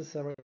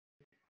necessary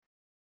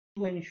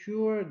to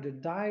ensure the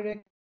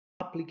direct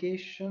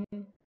application,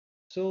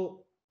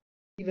 so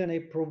even a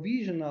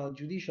provisional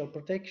judicial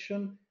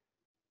protection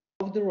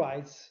of the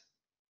rights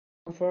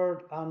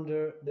conferred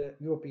under the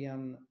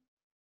European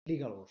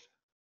legal order.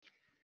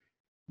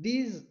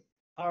 These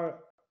are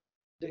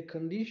the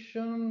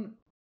conditions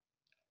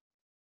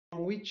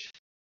on which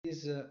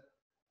is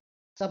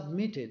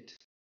submitted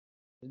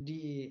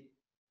the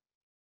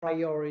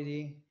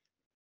priority,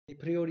 the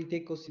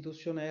priorité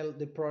constitutionnelle,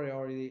 the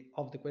priority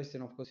of the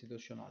question of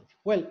constitutionality.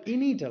 Well,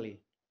 in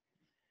Italy,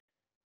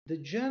 the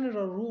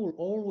general rule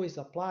always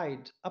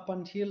applied up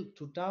until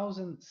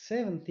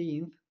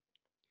 2017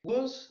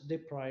 was the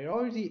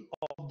priority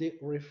of the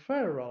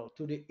referral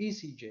to the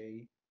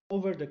ECJ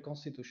over the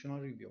constitutional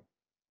review.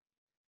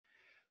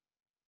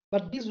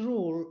 But this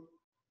rule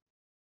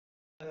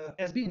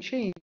has been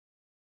changed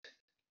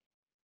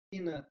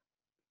in an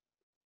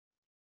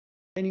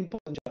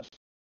important judgment,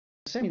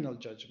 a seminal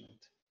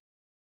judgment,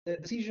 the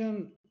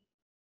decision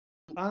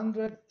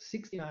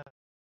 269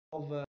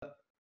 of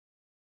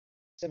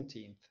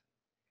 17th.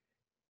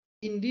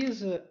 In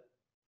this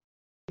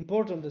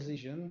important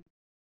decision,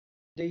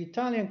 the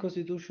Italian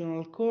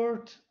Constitutional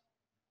Court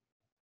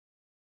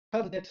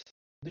held that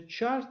the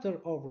Charter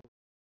of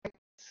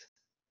Rights,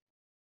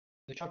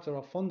 the Charter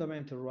of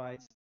Fundamental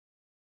Rights,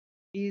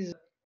 is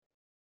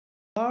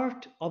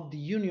part of the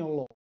Union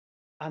law,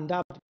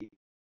 undoubtedly,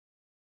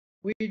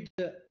 with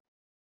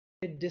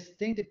a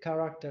distinctive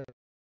character.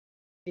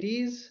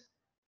 It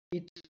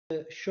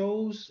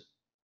shows,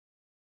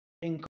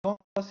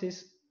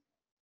 encompasses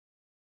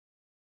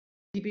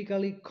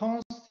typically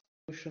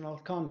constitutional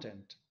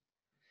content.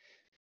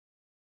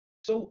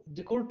 So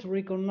the court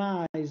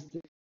recognized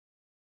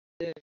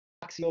the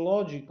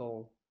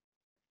axiological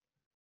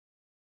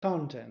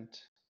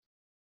content,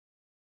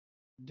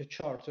 the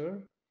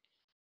charter,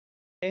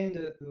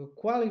 and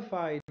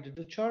qualified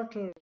the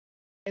charter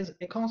as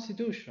a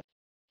constitution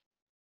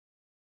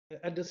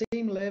at the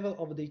same level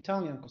of the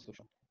Italian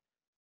constitution.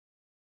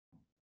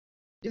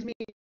 This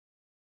means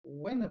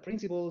when the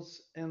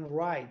principles and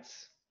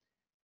rights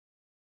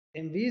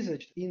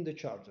envisaged in the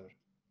charter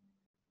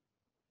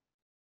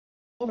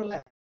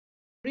overlap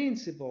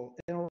principles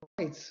and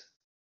rights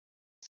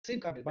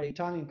safeguarded by the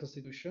Italian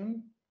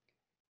constitution,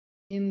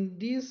 in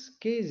these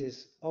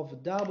cases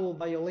of double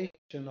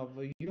violation of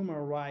human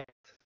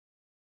rights,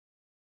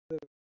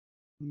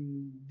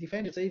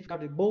 defended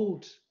safeguarded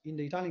both in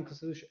the Italian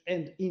constitution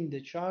and in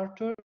the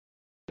charter,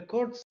 the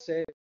court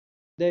said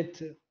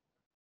that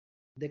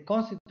the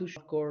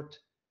constitutional court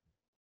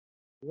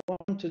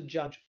want to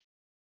judge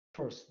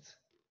first,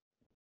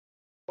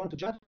 want to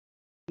judge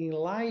in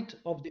light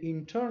of the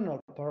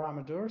internal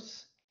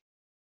parameters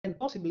and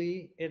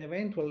possibly an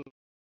eventual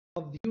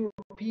of the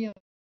European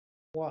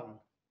one,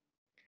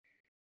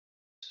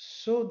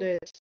 so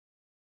that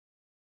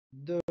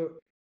the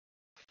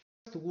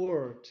first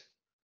word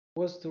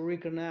was to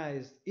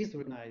recognize, is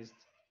recognized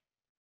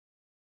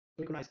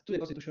to the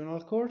Constitutional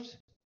Court,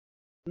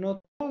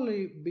 not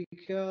only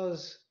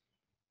because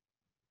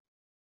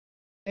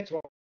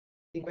the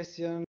in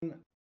question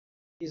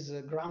is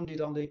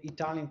grounded on the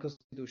Italian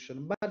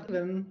Constitution, but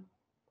even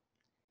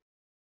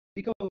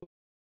because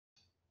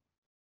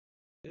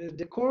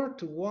the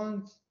court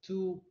wants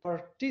to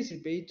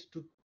participate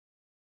to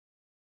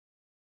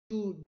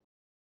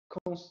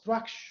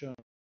construction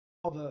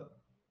of a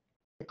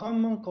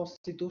common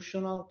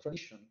constitutional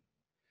tradition.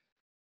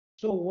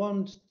 So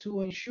want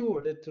to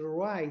ensure that the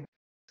rights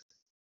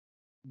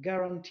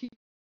guaranteed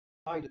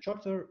by the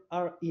Charter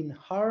are in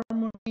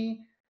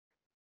harmony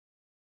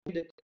with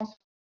the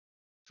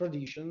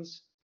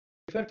traditions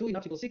referred to in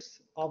Article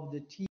 6 of the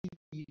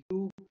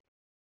TEU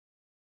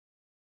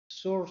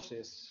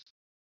sources.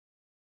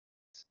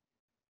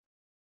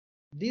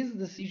 This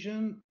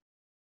decision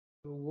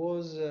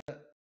was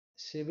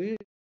severely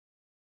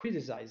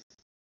criticized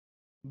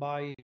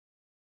by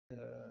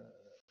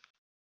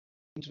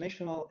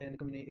international and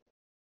community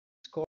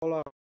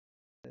scholars,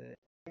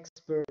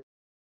 experts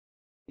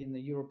in the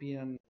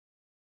European,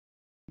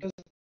 because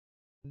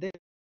they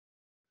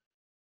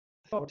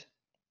thought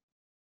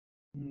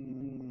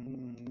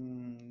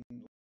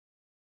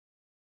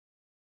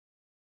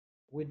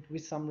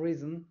with some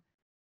reason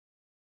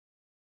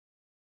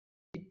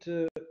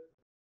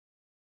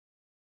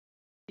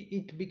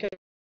it became,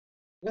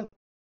 well,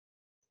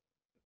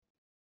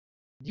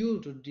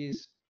 due to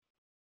this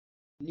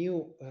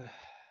new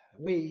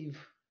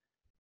wave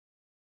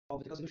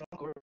of the Constitutional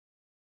Court,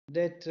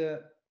 that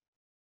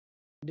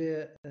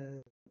the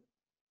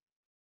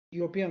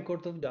European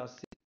Court of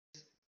Justice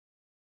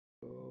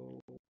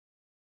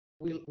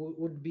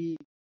would be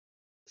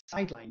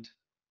sidelined,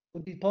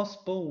 would be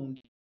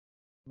postponed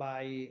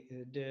by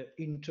the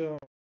internal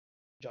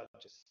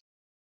judges.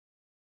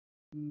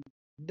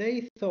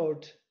 They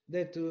thought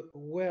that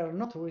were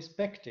not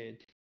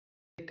respected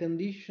the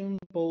condition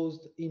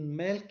posed in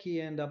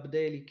Melki and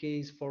Abdelli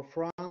case for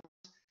France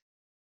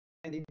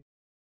and in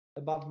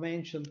above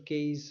mentioned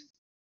case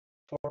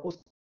for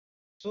Austria.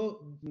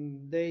 So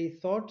they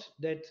thought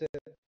that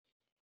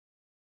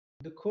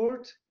the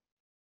court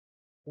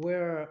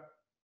were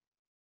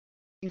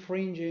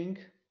infringing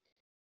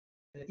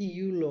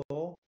EU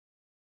law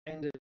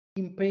and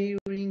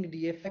impairing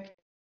the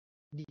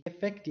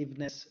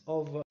effectiveness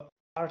of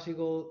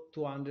Article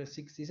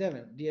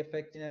 267, the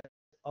effectiveness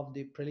of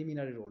the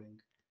preliminary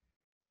ruling.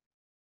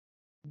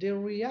 The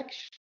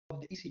reaction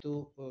of the EC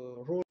to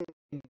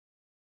ruling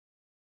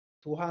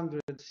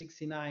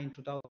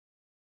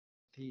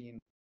 269/2013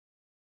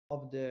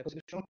 of the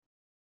Constitutional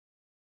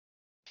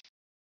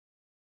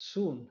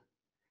soon,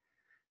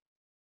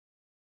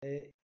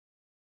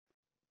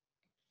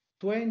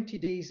 20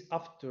 days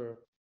after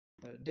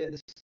the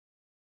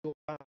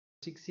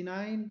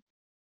 269,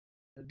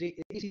 the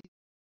EC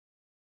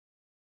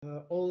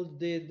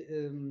ruled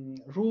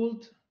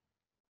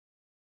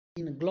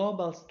in a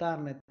global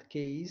Starnet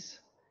case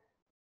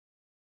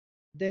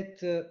that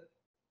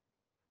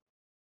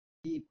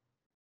the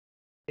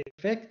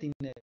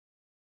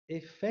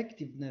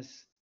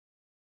effectiveness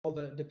of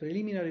the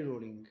preliminary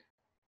ruling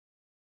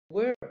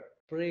were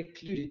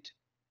precluded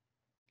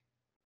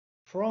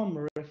from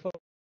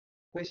referring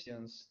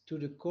questions to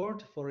the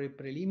court for a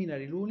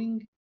preliminary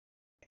ruling,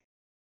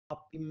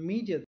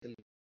 immediately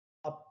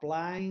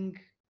applying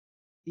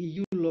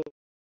EU law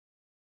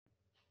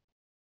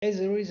as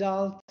a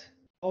result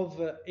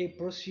of a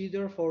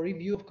procedure for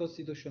review of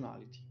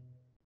constitutionality.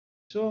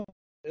 So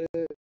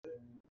the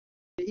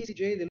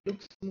ECJ, the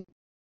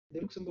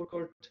Luxembourg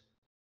court,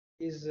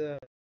 is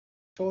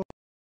told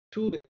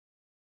to the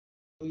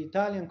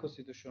Italian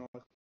constitutional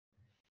court,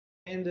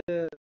 and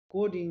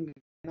quoting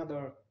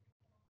another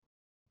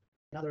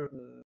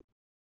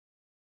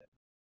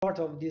part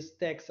of this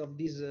text of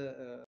this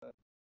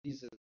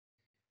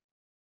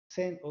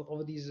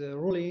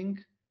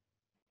ruling,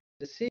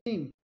 the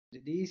same,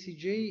 the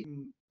ECJ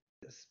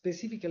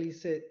specifically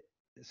said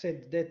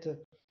that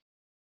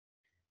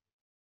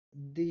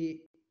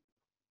the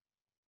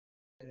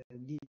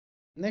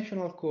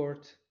national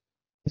court,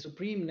 the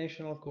Supreme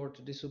National Court,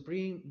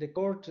 the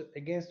court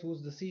against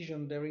whose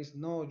decision there is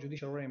no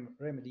judicial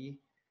remedy,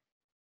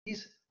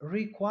 is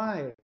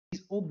required,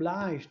 is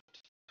obliged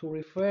to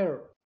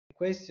refer a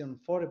question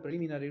for a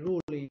preliminary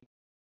ruling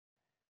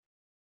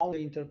on the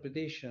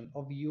interpretation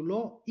of EU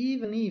law,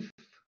 even if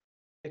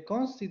the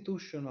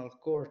constitutional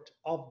court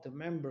of the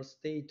member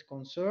state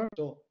concerned,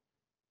 so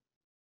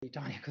the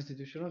Italian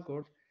constitutional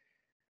court,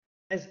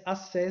 has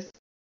assessed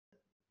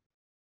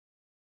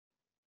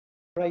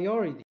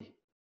priority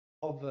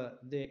of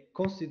the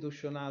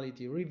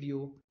constitutionality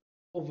review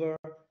over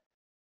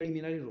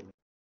preliminary ruling.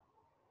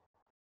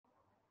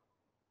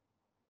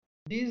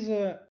 This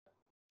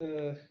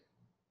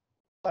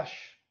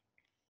clash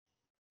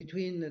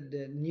between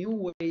the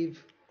new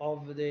wave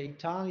of the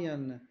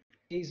Italian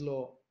case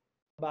law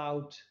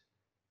about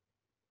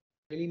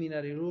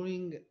preliminary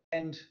ruling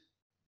and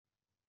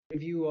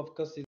review of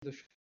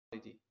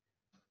constitutionality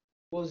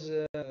was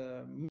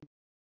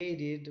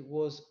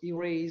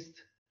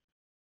erased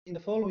in the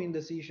following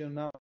decision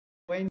now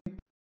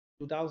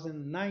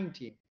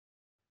 2019.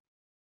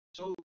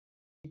 So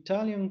the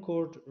Italian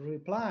court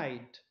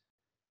replied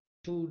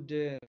to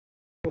the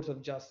Court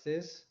of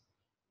Justice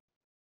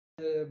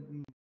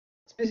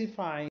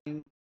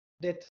specifying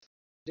that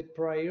the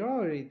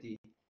priority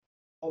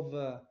of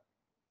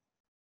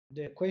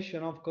the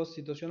question of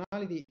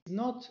constitutionality is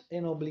not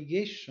an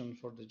obligation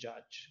for the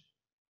judge,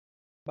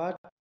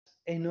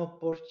 an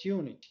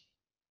opportunity.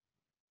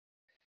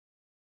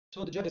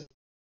 So the judges,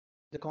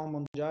 the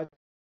common judge,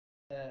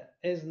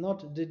 has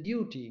not the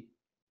duty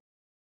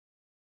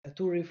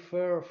to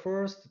refer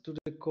first to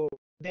the court,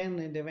 then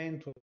and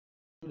eventually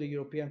to the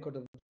European Court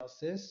of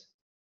Justice,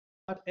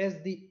 but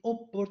has the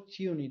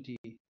opportunity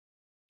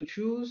to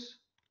choose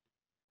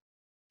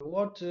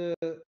what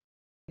it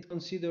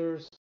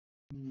considers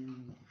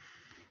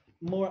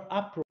more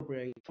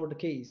appropriate for the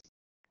case,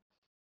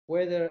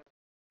 whether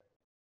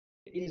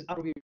it is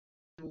appropriate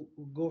to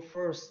go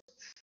first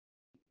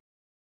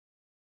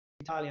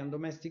Italian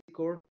domestic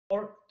court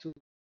or to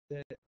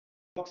the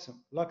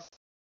Lux.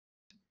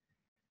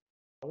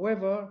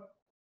 However,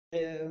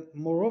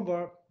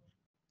 moreover,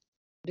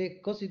 the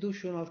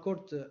Constitutional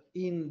Court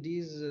in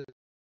this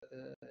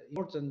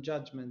important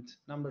judgment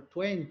number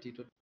 20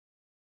 to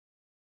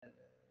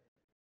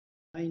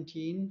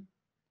 19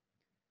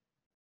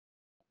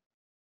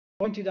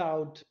 pointed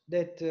out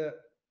that it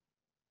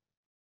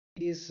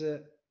is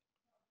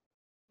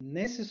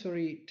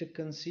necessary to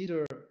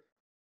consider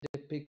the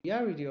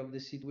peculiarity of the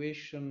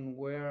situation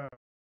where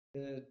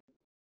the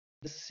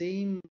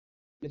same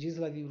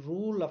legislative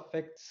rule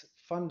affects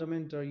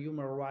fundamental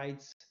human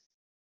rights,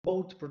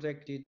 both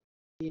protected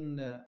in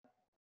the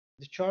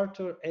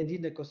Charter and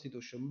in the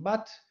Constitution.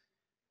 But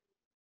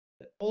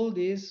all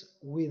this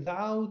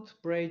without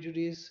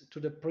prejudice to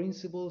the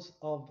principles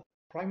of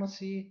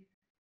primacy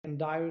and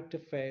direct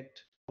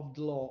effect of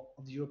the law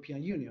of the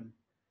European Union.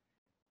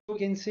 We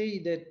can say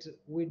that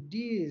with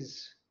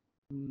this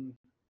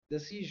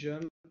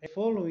decision,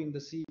 following the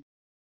decision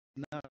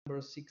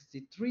number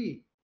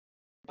 63,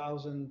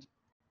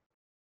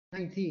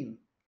 2019,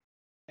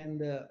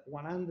 and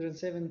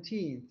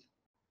 117th,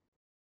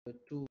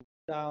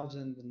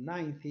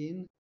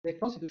 2019, the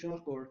Constitutional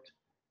Court,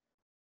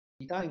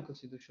 the Italian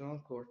Constitutional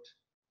Court,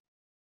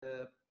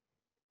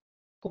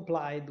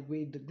 complied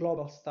with the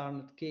global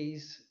standard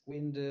case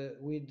with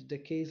the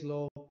case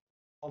law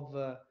of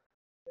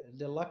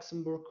the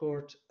Luxembourg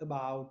Court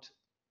about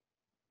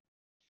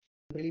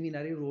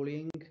preliminary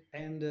ruling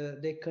and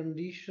the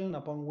condition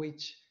upon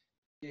which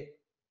the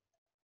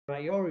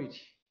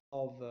priority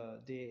of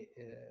the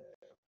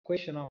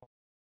question of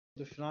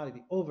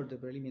constitutionality over the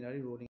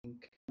preliminary ruling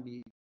can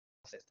be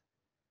assessed.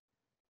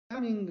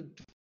 Coming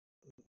to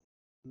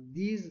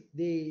these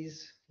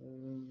days,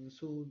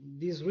 so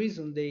these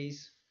recent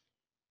days,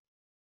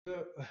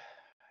 it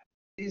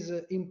is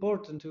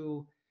important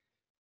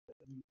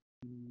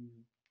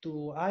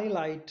to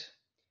highlight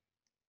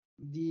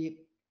the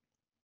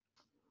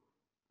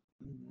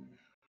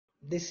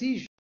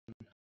decision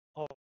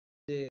of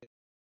the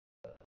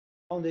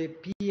on the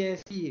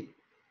PSE,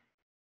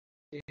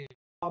 the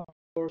public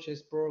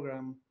purchase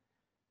program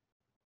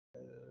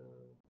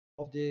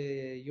of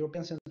the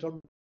European Central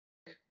Bank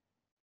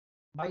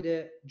by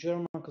the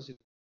German Constitution.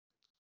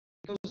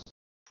 Because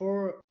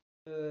for,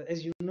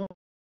 as you know,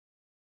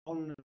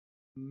 on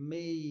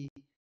May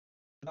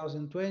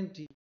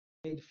 2020,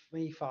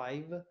 May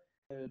 5,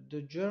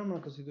 the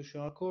German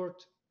Constitutional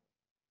Court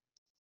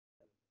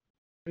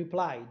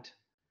replied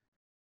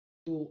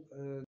to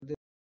the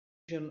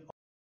decision of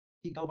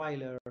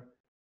Gauweiler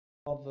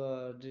of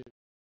the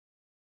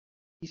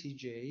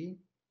ECJ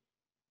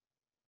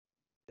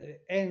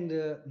and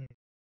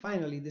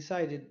finally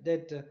decided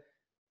that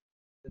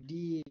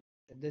the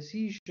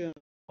decision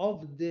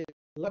of the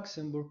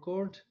Luxembourg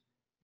Court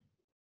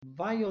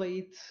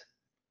violates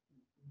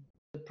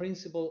the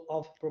principle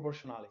of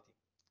proportionality.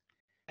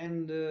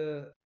 And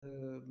the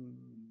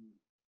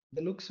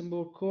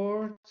Luxembourg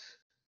Court,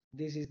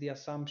 this is the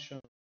assumption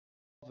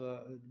of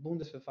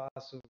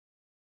Bundesverfassung,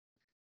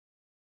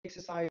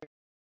 exercised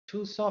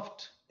too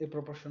soft a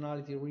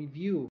proportionality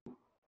review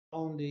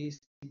on the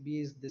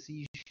ECB's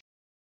decision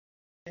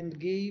and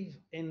gave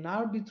an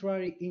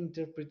arbitrary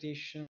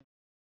interpretation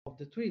of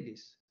the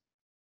treaties,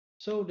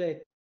 so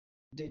that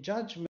the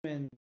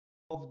judgment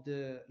of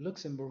the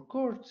Luxembourg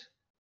Court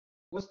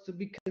was to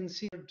be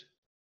considered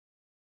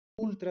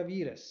ultra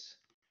vires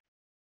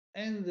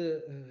and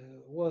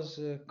was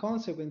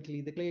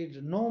consequently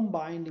declared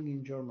non-binding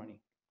in Germany.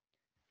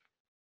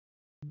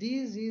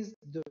 This is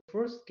the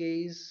first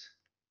case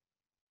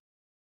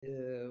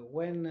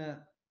when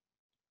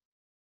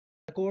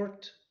the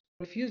court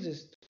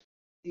refuses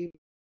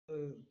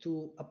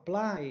to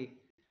apply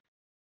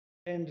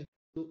and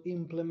to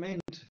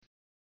implement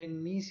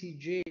an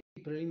ECJ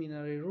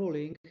preliminary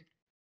ruling,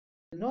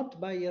 not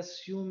by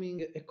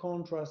assuming a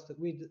contrast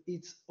with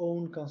its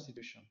own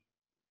constitution.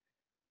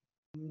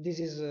 This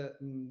is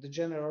the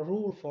general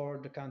rule for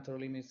the counter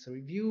limits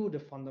review, the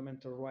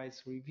fundamental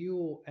rights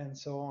review, and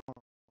so on.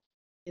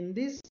 In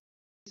this,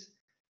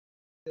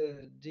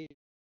 the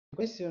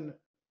question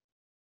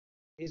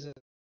is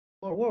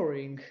more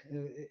worrying,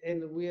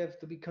 and we have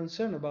to be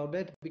concerned about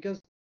that because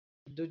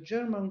the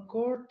German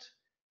court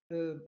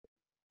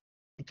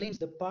claims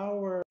the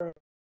power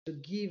to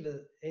give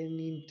an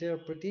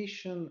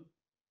interpretation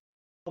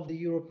of the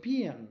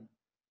European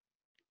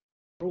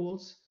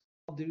rules,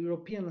 of the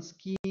European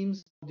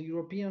schemes, of the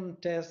European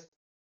test,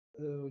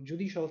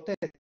 judicial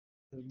test,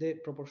 the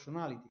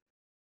proportionality.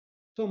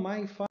 So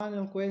my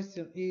final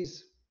question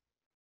is,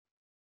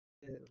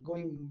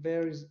 going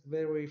very,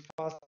 very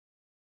fast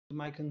to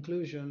my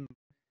conclusion,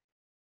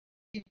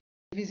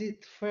 is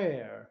it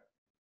fair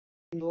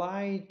in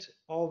light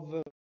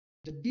of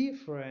the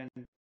different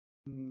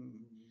um,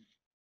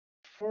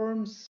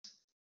 forms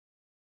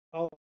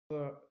of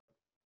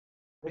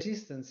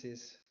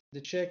resistances,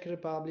 the Czech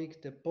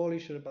Republic, the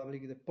Polish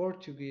Republic, the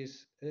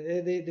Portuguese,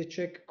 the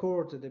Czech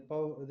court,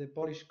 the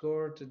Polish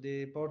court,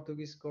 the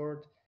Portuguese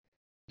court,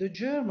 the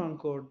German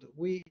court,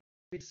 with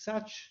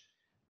such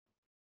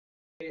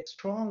a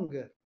strong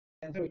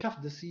and very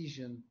tough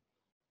decision,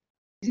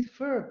 is it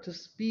fair to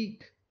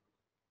speak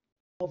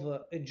of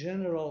a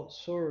general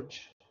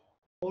surge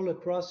all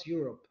across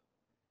Europe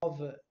of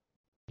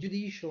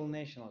judicial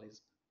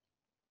nationalism?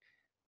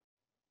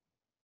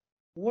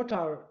 What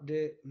are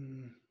the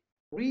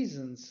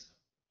reasons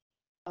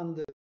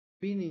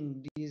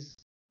underpinning this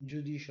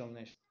judicial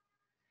nationalism?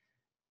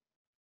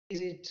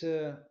 Is it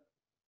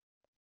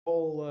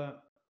all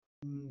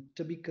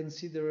to be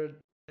considered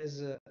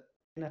as an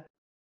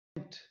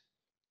attempt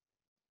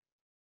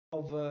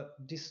of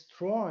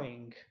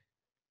destroying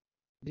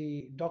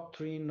the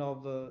doctrine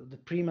of the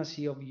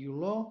primacy of EU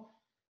law?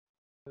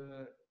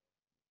 Uh,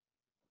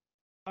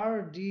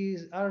 are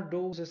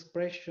those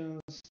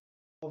expressions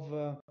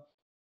of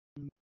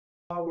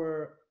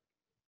power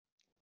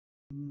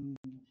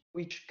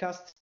which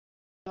cast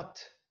not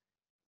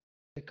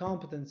the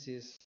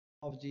competencies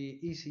of the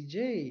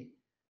ECJ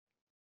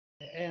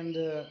and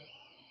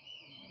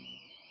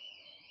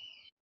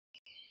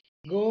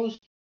goes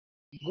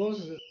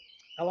goes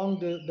along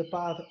the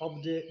path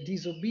of the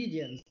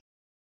disobedience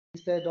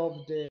instead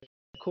of the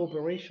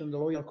cooperation, the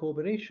loyal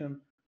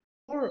cooperation?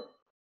 Or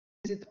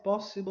is it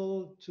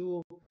possible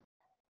to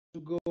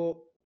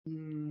go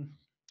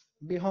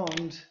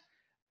beyond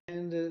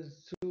and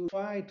to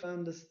try to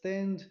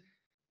understand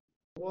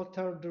what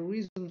are the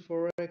reasons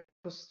for a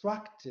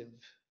constructive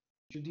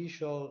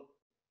judicial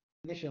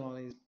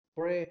nationalism,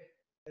 for a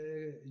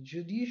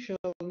judicial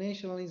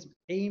nationalism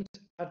aimed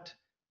at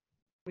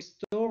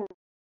restoring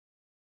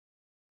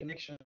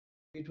connection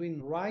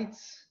between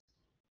rights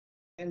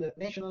and the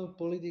national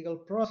political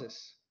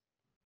process,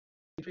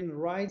 between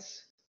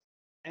rights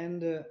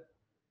and the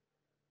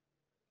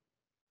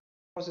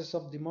process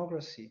of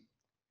democracy?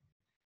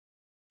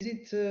 Is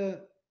it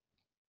uh,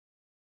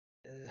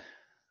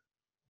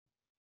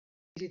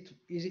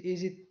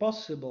 is it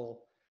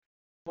possible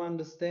to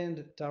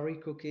understand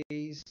Tarico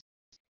case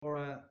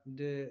or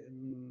the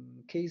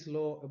case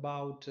law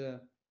about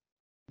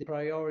the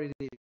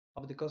priority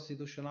of the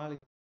constitutionality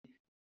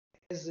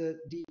as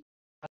the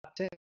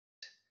attempt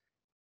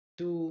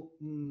to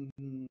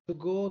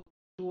go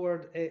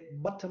toward a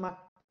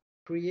bottom-up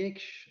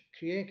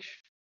creation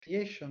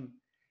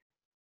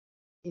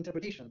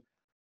interpretation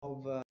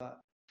of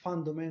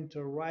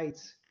fundamental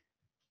rights,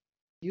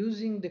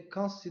 using the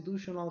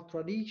constitutional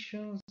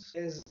traditions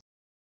as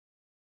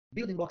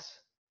building blocks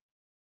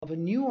of a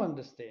new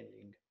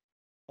understanding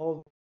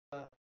of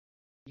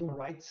human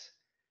rights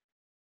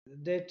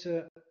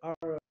that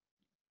are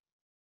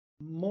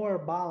more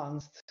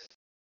balanced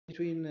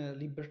between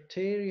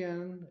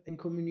libertarian and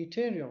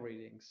communitarian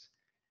readings?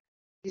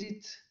 Is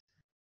it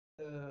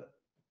uh,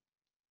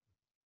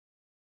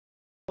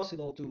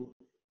 possible to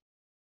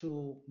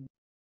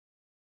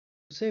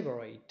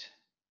separate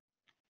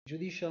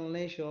judicial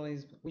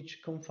nationalism,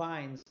 which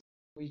confines,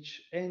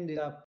 which ended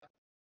up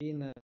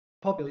in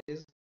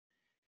populism,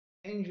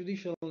 and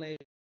judicial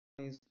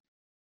nationalism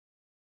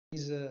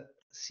is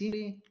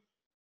simply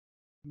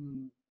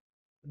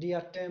the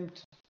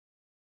attempt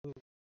to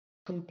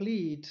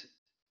complete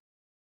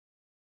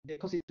the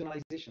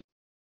constitutionalization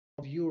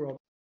of Europe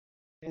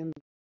and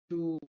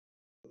to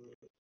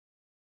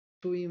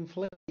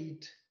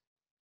inflate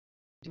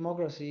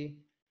democracy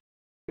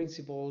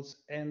principles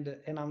and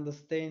an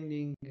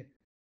understanding,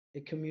 a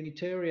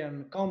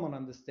communitarian common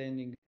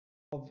understanding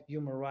of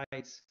human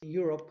rights in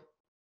Europe?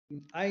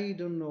 I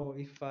don't know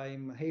if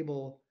I'm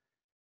able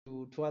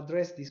to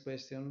address this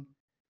question.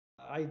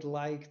 I'd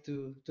like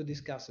to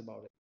discuss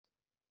about it.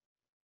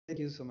 Thank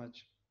you so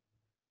much.